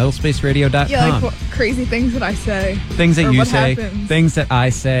now on metalspaceradio.com. Yeah, like crazy things that I say. Things that you say. Happens. Things that I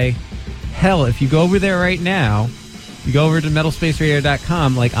say. Hell, if you go over there right now, you go over to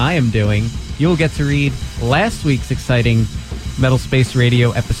metalspaceradio.com like I am doing, you'll get to read last week's exciting Metal Space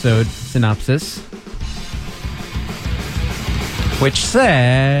Radio episode synopsis, which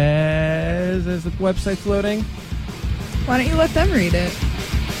says, as the website's loading, why don't you let them read it?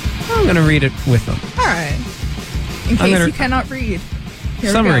 I'm going to read it with them. All right. In case you cannot read.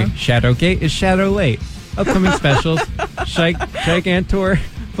 Here Summary. Shadowgate is Shadow Late. Upcoming specials, Gigantor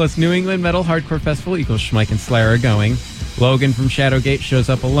plus New England Metal Hardcore Festival equals Schmike and Slayer are going. Logan from Shadowgate shows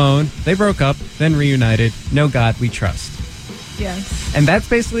up alone. They broke up, then reunited. No God we trust. Yes. And that's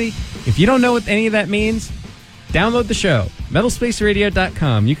basically, if you don't know what any of that means, download the show,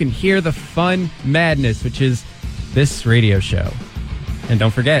 metalspaceradio.com. You can hear the fun madness, which is this radio show. And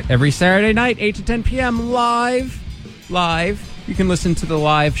don't forget, every Saturday night, 8 to 10 p.m., live, you can listen to the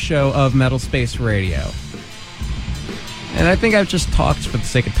live show of Metal Space Radio. And I think I've just talked for the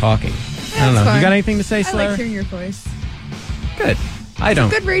sake of talking. I don't know. Fine. You got anything to say, Slayer? I like hearing your voice. Good. I don't.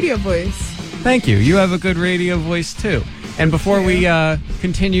 It's a good radio voice. Thank you. You have a good radio voice, too. And before we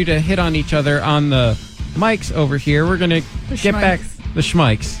continue to hit on each other on the mics over here, we're going to get back the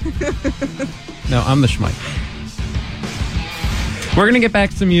schmikes. No, I'm the schmike. We're going to get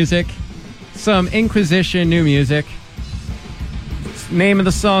back to music. Some Inquisition new music. The name of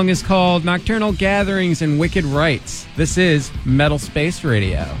the song is called Nocturnal Gatherings and Wicked Rites. This is Metal Space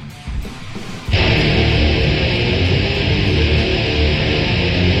Radio.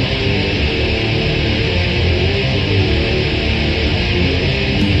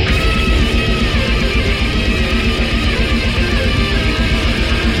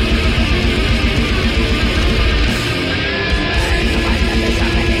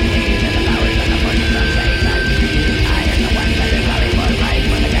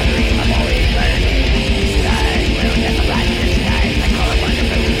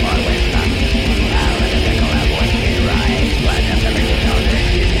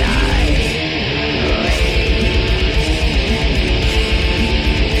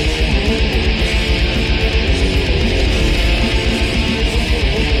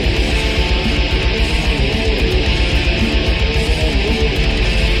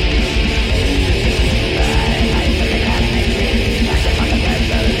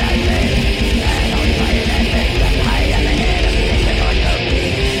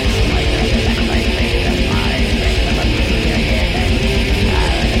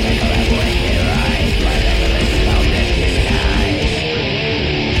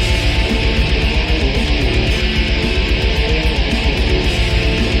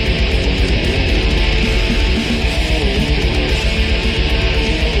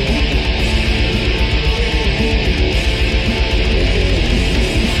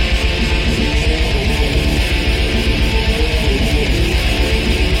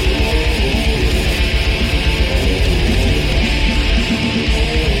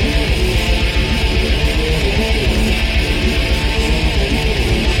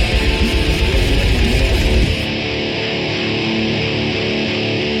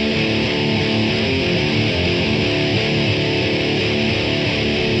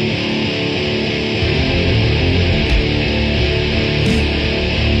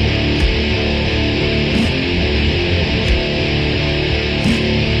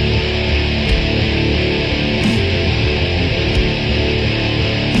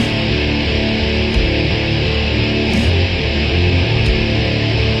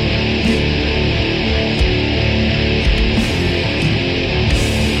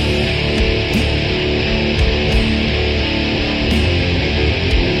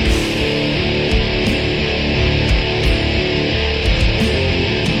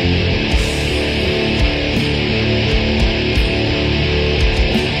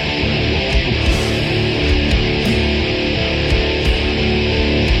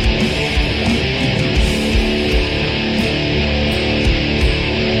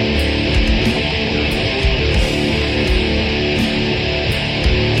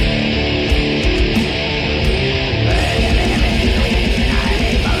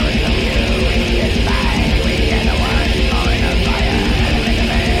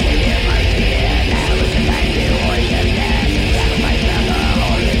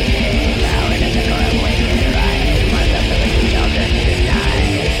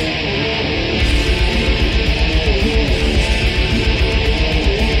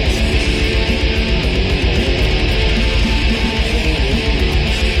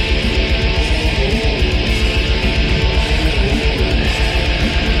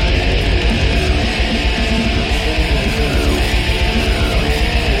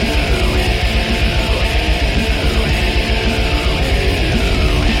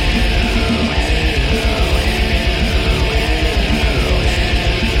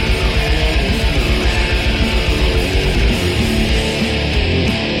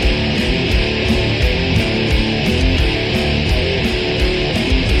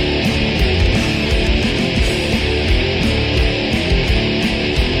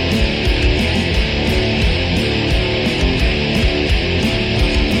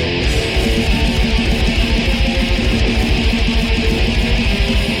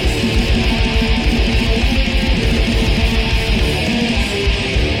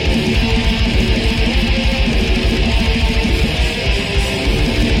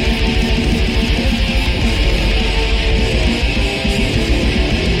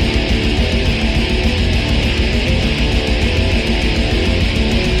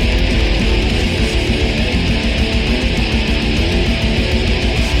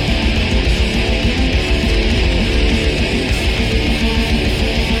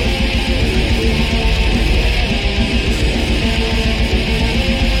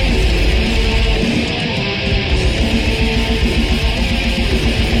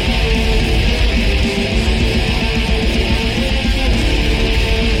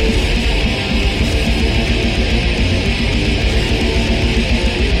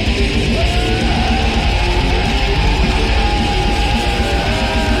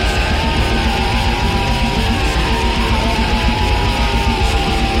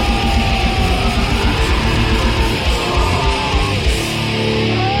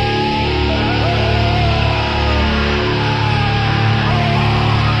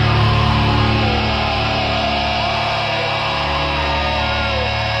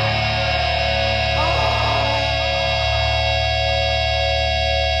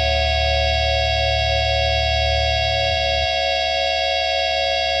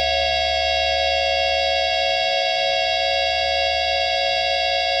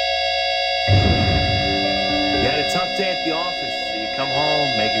 come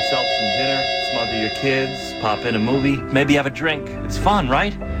home, make yourself some dinner, smother your kids, pop in a movie, maybe have a drink. It's fun,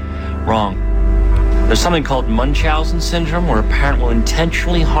 right? Wrong. There's something called Munchausen syndrome where a parent will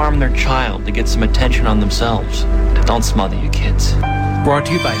intentionally harm their child to get some attention on themselves. Don't smother your kids. Brought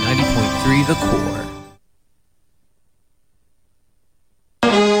to you by 90.3 The Core.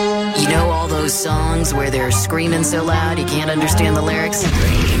 You know all those songs where they're screaming so loud you can't understand the lyrics?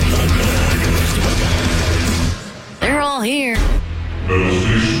 They're all here. Metal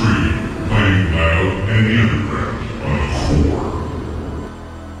Space 3, playing loud and the underground on the Core.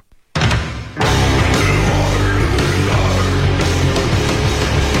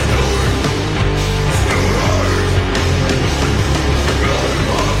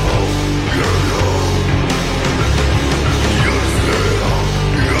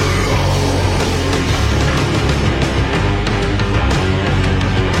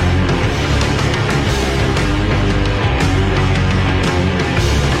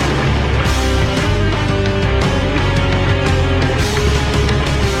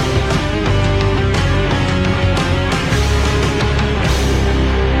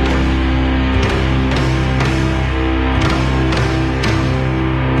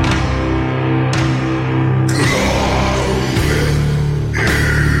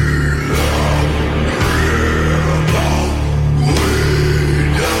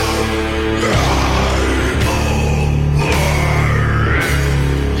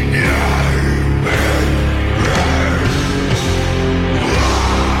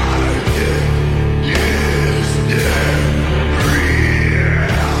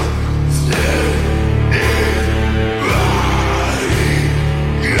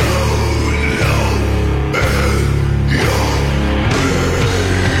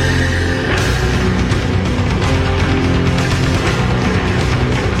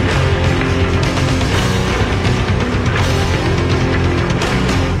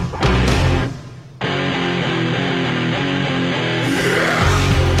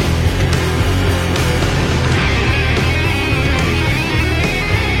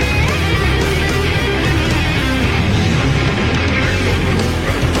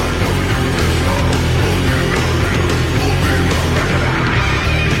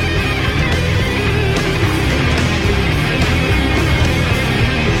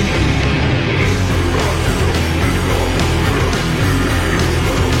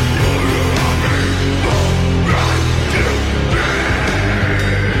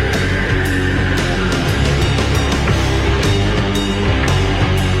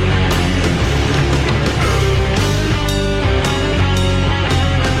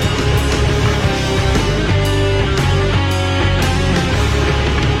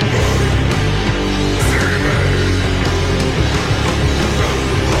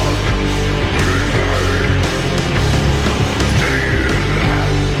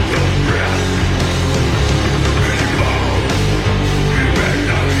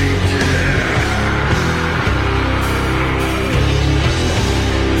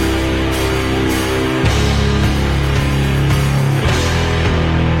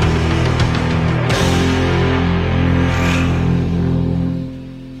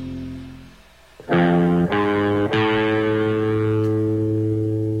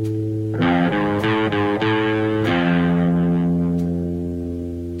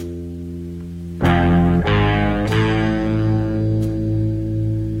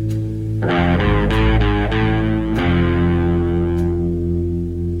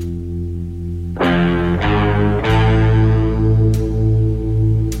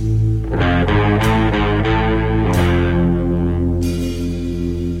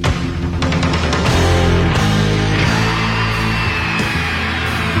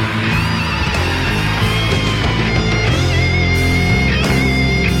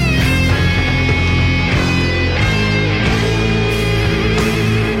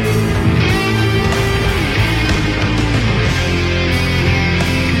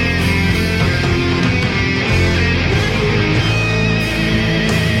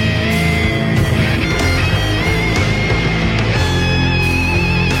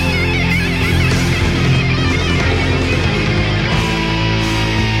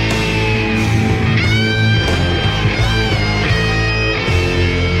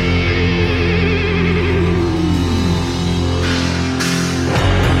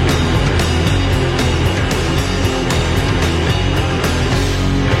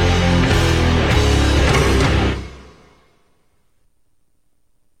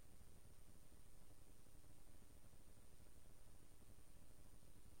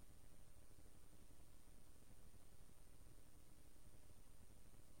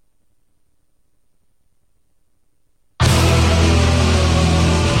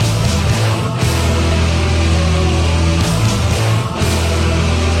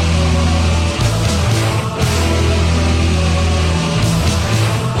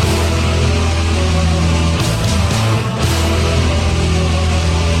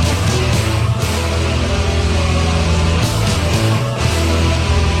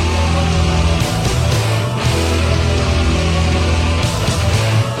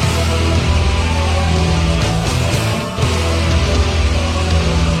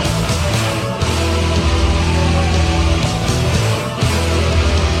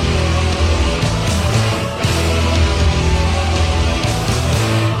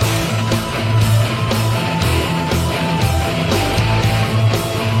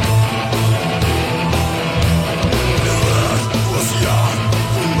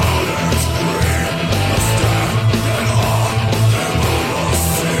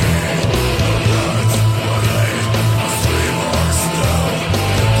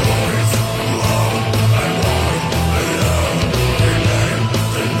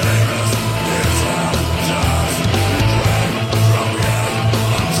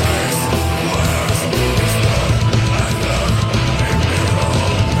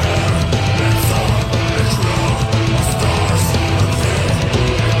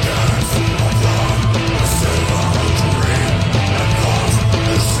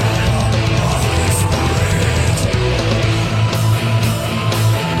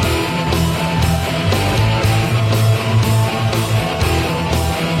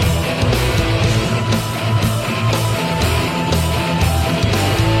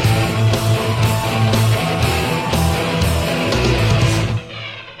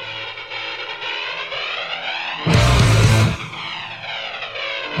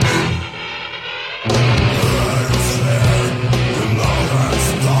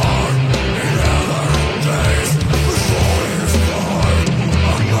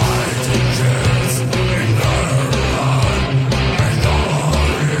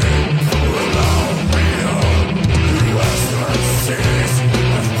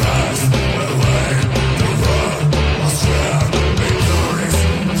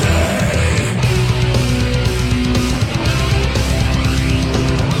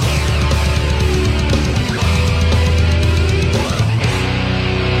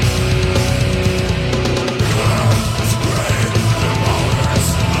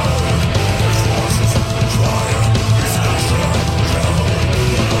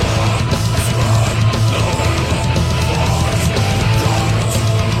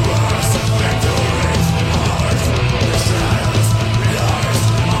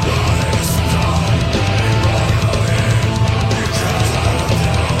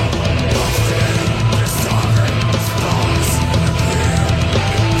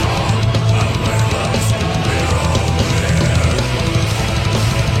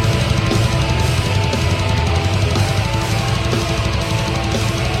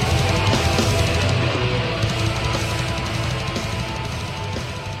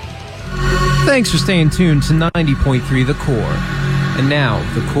 Thanks for staying tuned to 90.3 The Core. And now,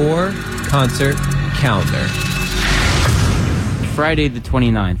 The Core Concert Calendar. Friday the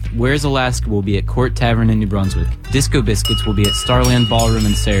 29th, Where's Alaska will be at Court Tavern in New Brunswick. Disco Biscuits will be at Starland Ballroom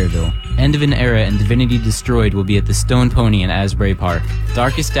in Sayreville. End of an Era and Divinity Destroyed will be at the Stone Pony in Asbury Park.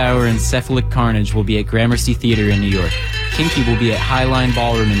 Darkest Hour and Cephalic Carnage will be at Gramercy Theater in New York. Kinky will be at Highline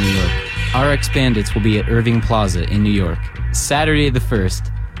Ballroom in New York. RX Bandits will be at Irving Plaza in New York. Saturday the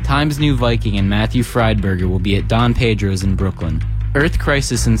 1st, Times New Viking and Matthew Friedberger will be at Don Pedro's in Brooklyn. Earth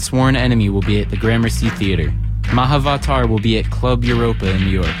Crisis and Sworn Enemy will be at the Gramercy Theater. Mahavatar will be at Club Europa in New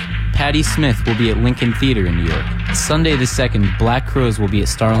York. Patti Smith will be at Lincoln Theater in New York. Sunday the 2nd, Black Crows will be at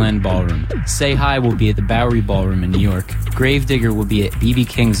Starland Ballroom. Say Hi will be at the Bowery Ballroom in New York. Gravedigger will be at BB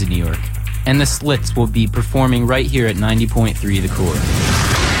King's in New York. And the Slits will be performing right here at 90.3 The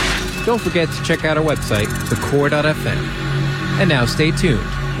Core. Don't forget to check out our website, thecore.fm. And now stay tuned.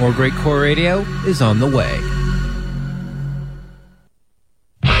 More great Core Radio is on the way.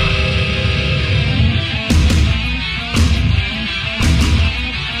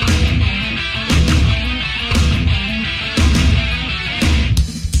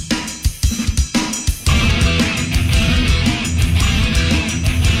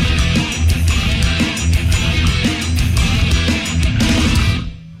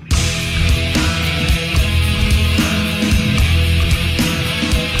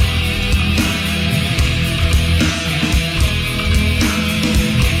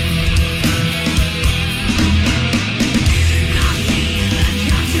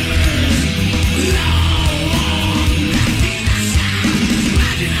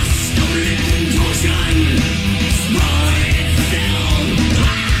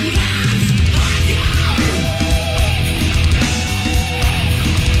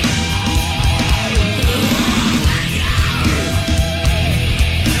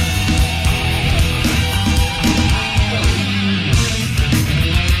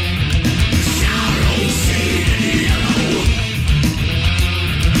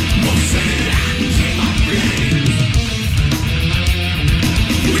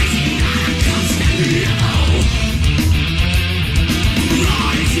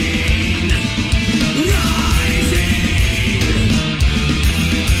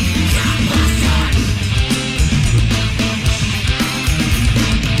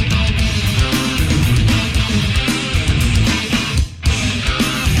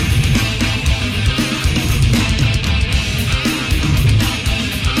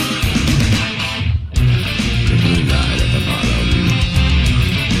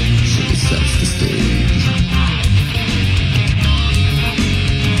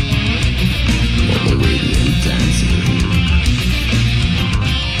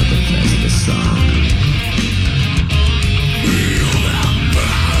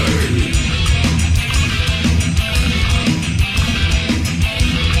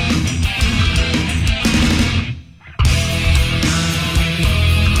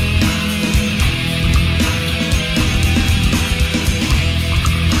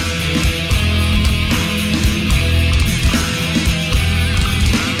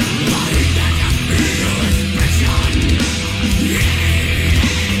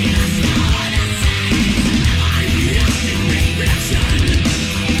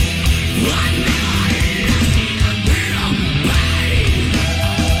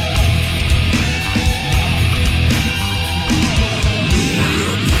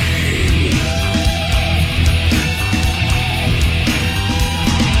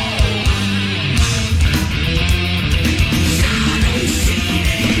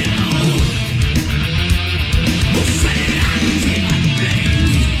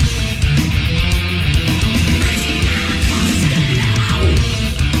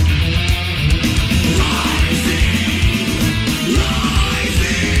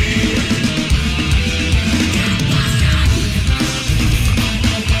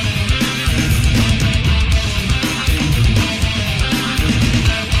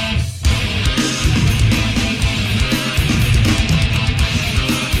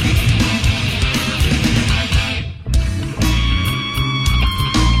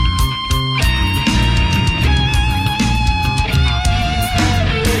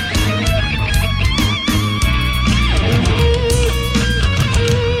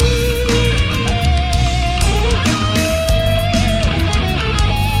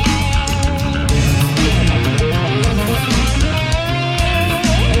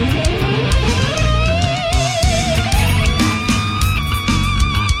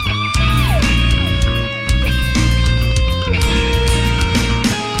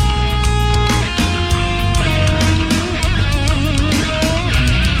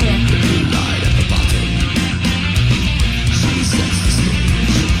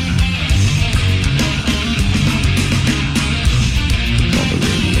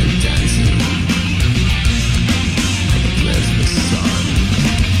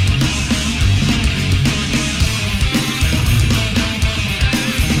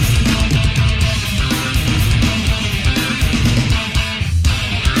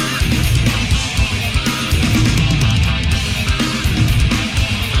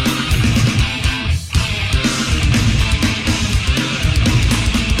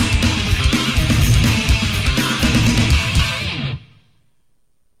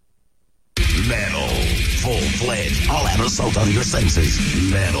 full-fledged, all-out assault on your senses.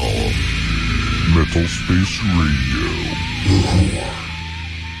 Metal. Metal Space Radio.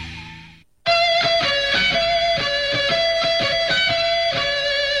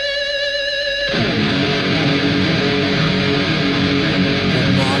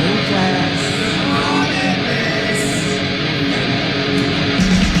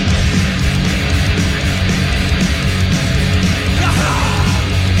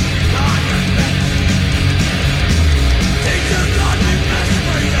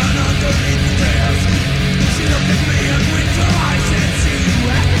 She looked at me and winked her eyes and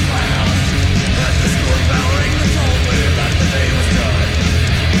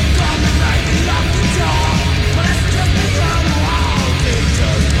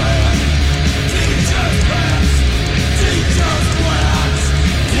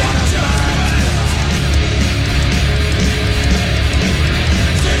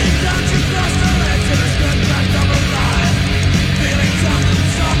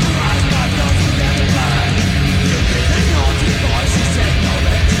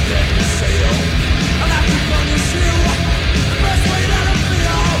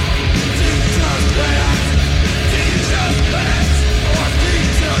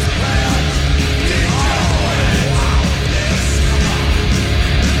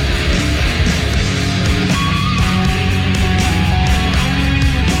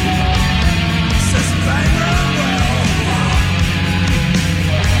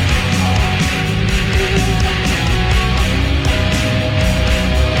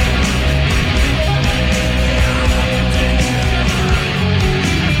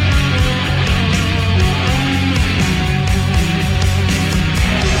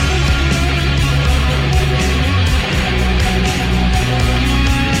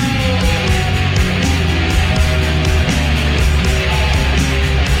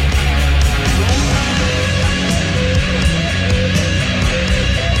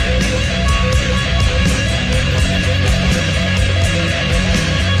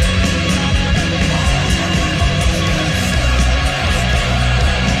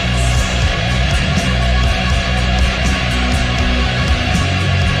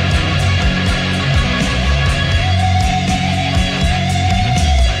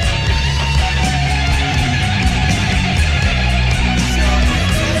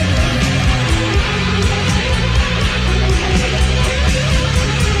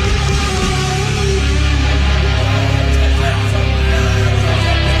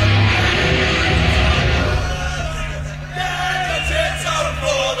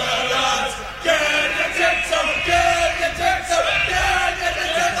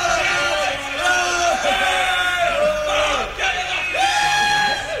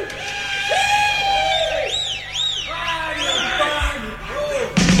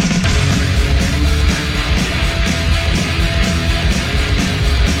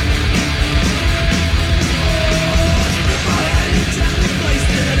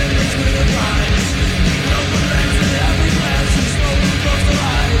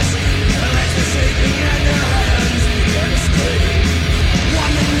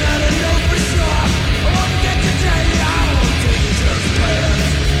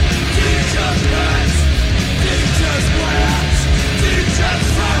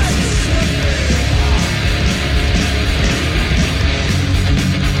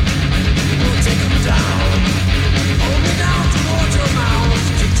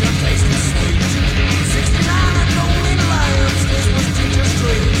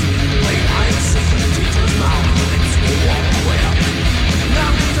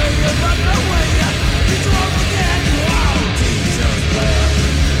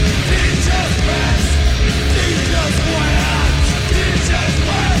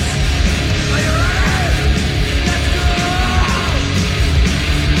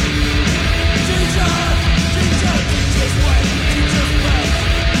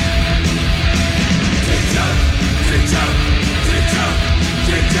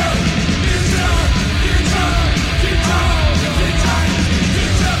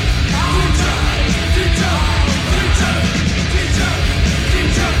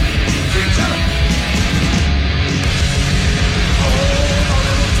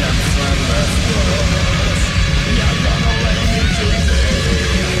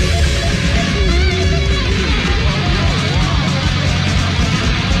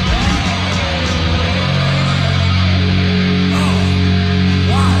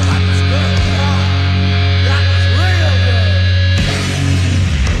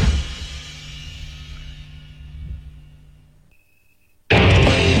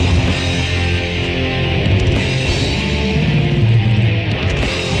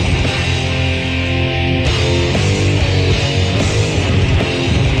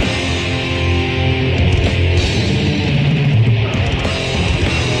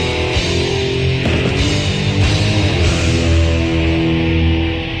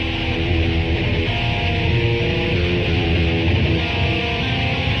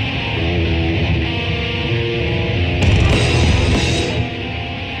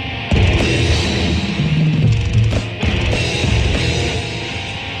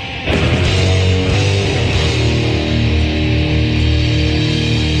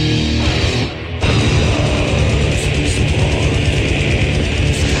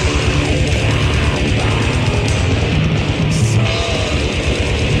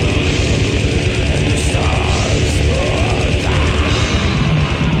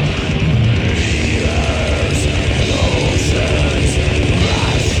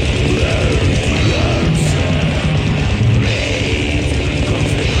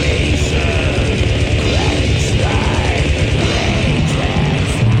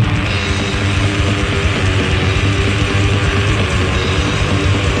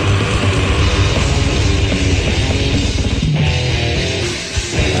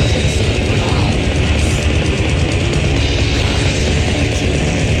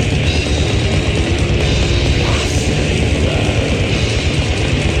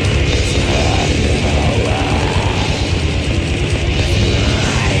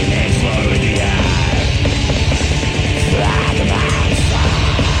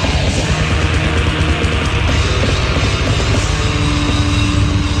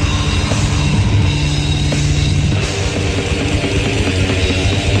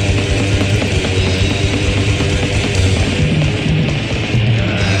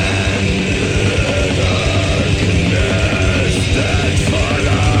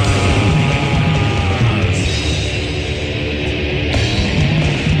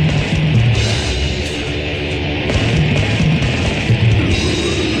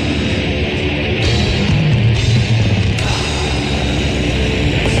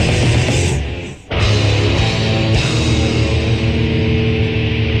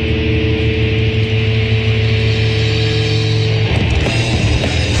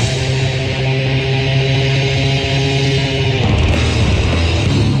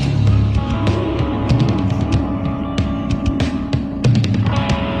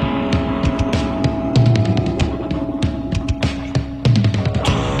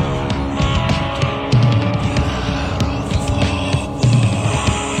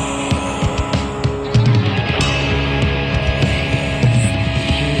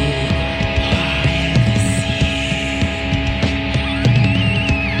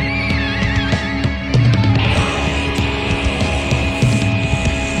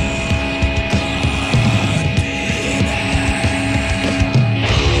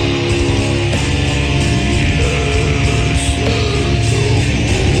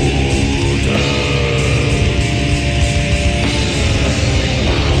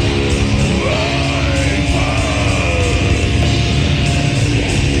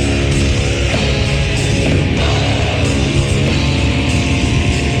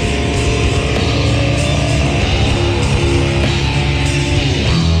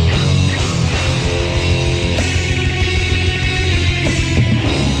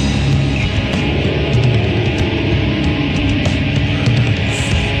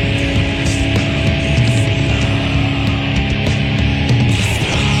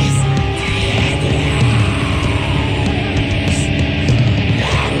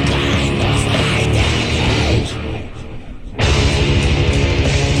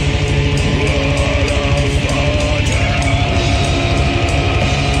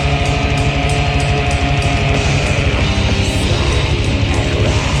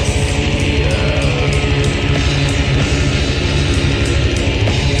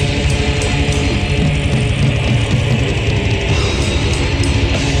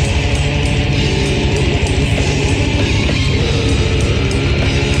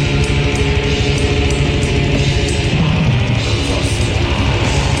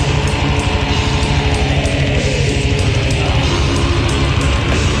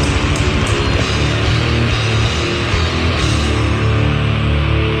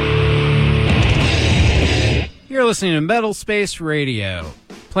listening to Metal Space Radio,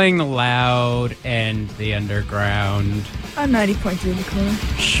 playing the loud and the underground. I'm 90.3 the core.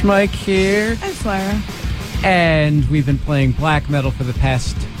 Schmike here. I'm Clara. And we've been playing black metal for the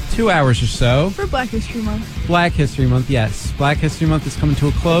past 2 hours or so. For Black History Month. Black History Month, yes. Black History Month is coming to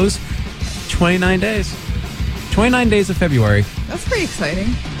a close. 29 days. 29 days of February. That's pretty exciting.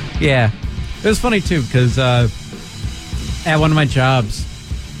 Yeah. It was funny, too, because at one of my jobs,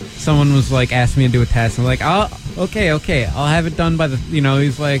 someone was like asking me to do a task. I'm like, okay, I'll have it done by the,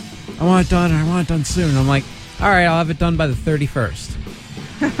 he's like, I want it done soon. I'm like, all right, I'll have it done by the 31st.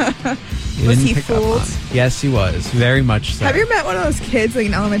 Was he fooled? Yes, he was. Very much so. Have you met one of those kids like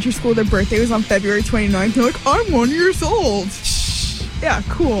in elementary school, their birthday was on February 29th? They're like, I'm 1 year old. Yeah,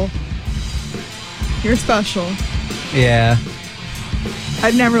 cool. You're special. Yeah.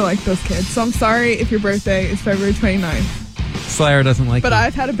 I've never liked those kids, so I'm sorry if your birthday is February 29th. Slayer doesn't like But you.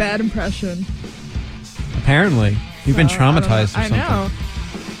 I've had a bad impression. Apparently. You've been traumatized or something. I know.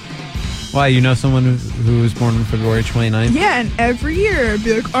 Why, you know someone who was born on February 29th? Yeah, and every year I'd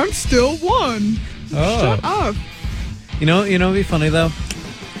be like, I'm still 1. Oh. Shut up. You know what'd be funny, though?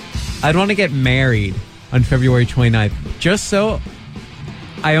 I'd want to get married on February 29th, just so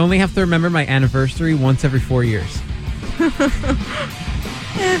I only have to remember my anniversary once every 4 years.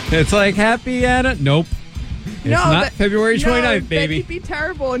 It's like, happy Anna. Nope. It's not February 29th, baby. Then you'd be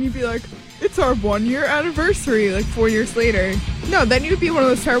terrible, and you'd be like, it's our 1 year anniversary, like 4 years later. No, then you'd be one of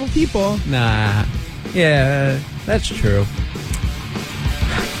those terrible people. Nah. Yeah, that's true.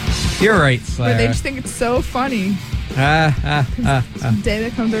 You're right, Slayer. But they just think it's so funny. It's a day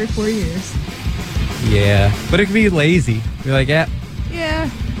that comes every 4 years. Yeah. But it could be lazy. Be like, yeah. Yeah.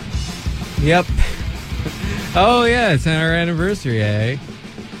 Yep. Oh, yeah, it's our anniversary, eh?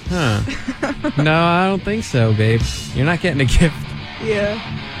 Huh. No, I don't think so, babe. You're not getting a gift. Yeah.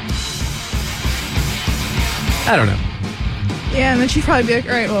 I don't know. Yeah, and then she'd probably be like,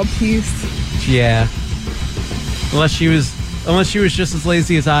 all right, well, peace. Yeah. Unless she was just as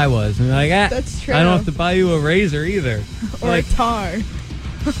lazy as I was. And like, that's true. I don't have to buy you a razor either. Or like, a tie.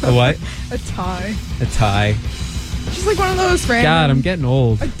 A what? A tie. A tie. Just like one of those random God, I'm getting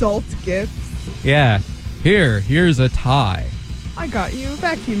old. Adult gifts. Yeah. Here's a tie. I got you a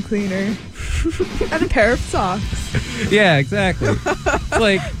vacuum cleaner. And a pair of socks. Yeah, exactly. It's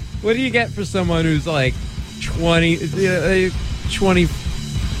like, what do you get for someone who's like 20,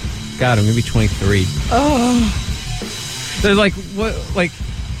 God, I'm gonna be 23. Oh. They're like, what, like,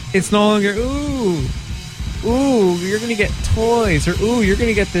 it's no longer, ooh, you're gonna get toys, or ooh, you're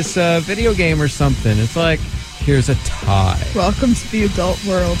gonna get this video game or something. It's like, here's a tie. Welcome to the adult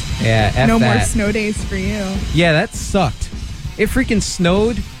world. Yeah, F no that. more snow days for you. Yeah, that sucked. It freaking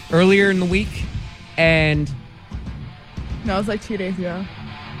snowed earlier in the week, and... No, it was like 2 days ago.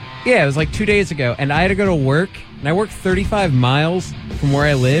 Yeah, it was like 2 days ago, and I had to go to work, and I work 35 miles from where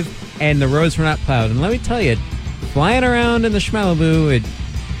I live, and the roads were not plowed. And let me tell you, flying around in the Schmalibu at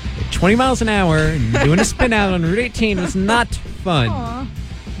 20 miles an hour and doing a spin out on Route 18 was not fun. Aww.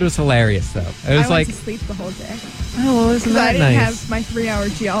 It was hilarious, though. It was I went to sleep the whole day. Oh, well, isn't that I didn't nice? have my 3-hour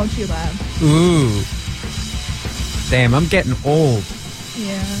geology lab. Ooh. Damn, I'm getting old.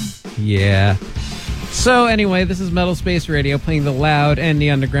 Yeah. Yeah. So anyway, this is Metal Space Radio, playing the loud and the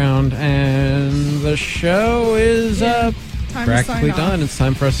underground, and the show is practically done. It's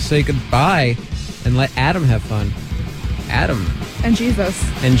time for us to say goodbye and let Adam have fun. Adam. And Jesus.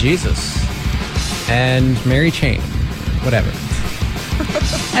 And Jesus. And Mary Chain. Whatever.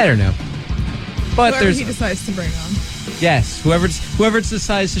 I don't know. But whoever he decides to bring on. Yes, whoever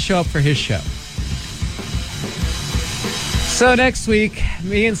decides to show up for his show. So next week,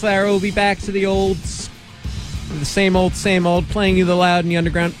 me and Slayer will be back to the same old, playing you the loud and the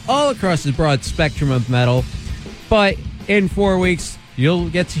underground all across the broad spectrum of metal. But in 4 weeks, you'll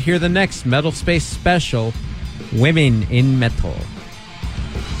get to hear the next Metal Space special, Women in Metal.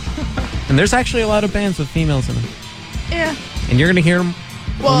 And there's actually a lot of bands with females in them. Yeah. And you're going to hear them.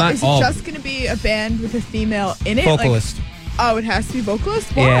 Well, not is it all. just going to be a band with a female in it? Vocalist. Like, oh, it has to be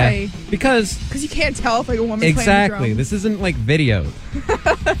vocalist? Why? Yeah, because you can't tell if like a woman's exactly. playing the This isn't like video.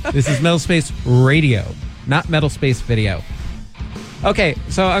 This is Metal Space Radio, not Metal Space Video. Okay,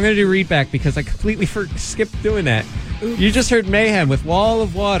 so I'm going to do readback because I completely skipped doing that. Oops. You just heard Mayhem with Wall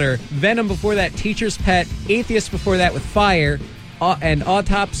of Water, Venom before that, Teacher's Pet, Atheist before that with Fire, and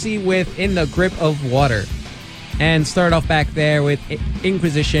Autopsy with In the Grip of Water. And start off back there with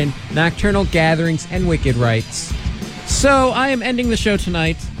Inquisition, Nocturnal Gatherings, and Wicked Rites. So I am ending the show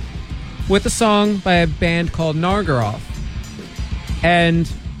tonight with a song by a band called Nargaroth.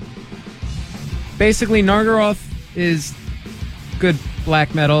 And basically Nargaroth is good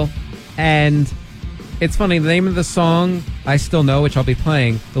black metal, and It's funny, the name of the song, I Still Know, which I'll be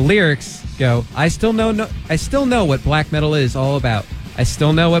playing, the lyrics go, I still know what black metal is all about. I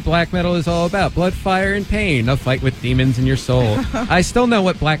still know what black metal is all about. Blood, fire, and pain. A fight with demons in your soul. I still know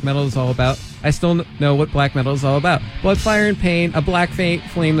what black metal is all about. I still know what black metal is all about. Blood, fire, and pain. A black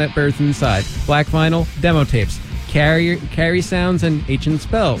flame that burns inside. Black vinyl. Demo tapes. Carry sounds and ancient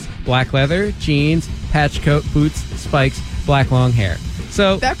spells. Black leather. Jeans. Patch coat. Boots. Spikes. Black long hair.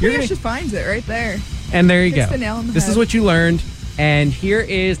 So that pretty much defines it right there. And there you Hits go. the nail on the This head. is what you learned. And here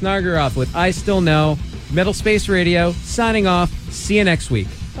is Nargaroth with I Still Know. Metal Space Radio, signing off. See you next week.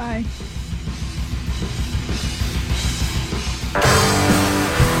 Bye.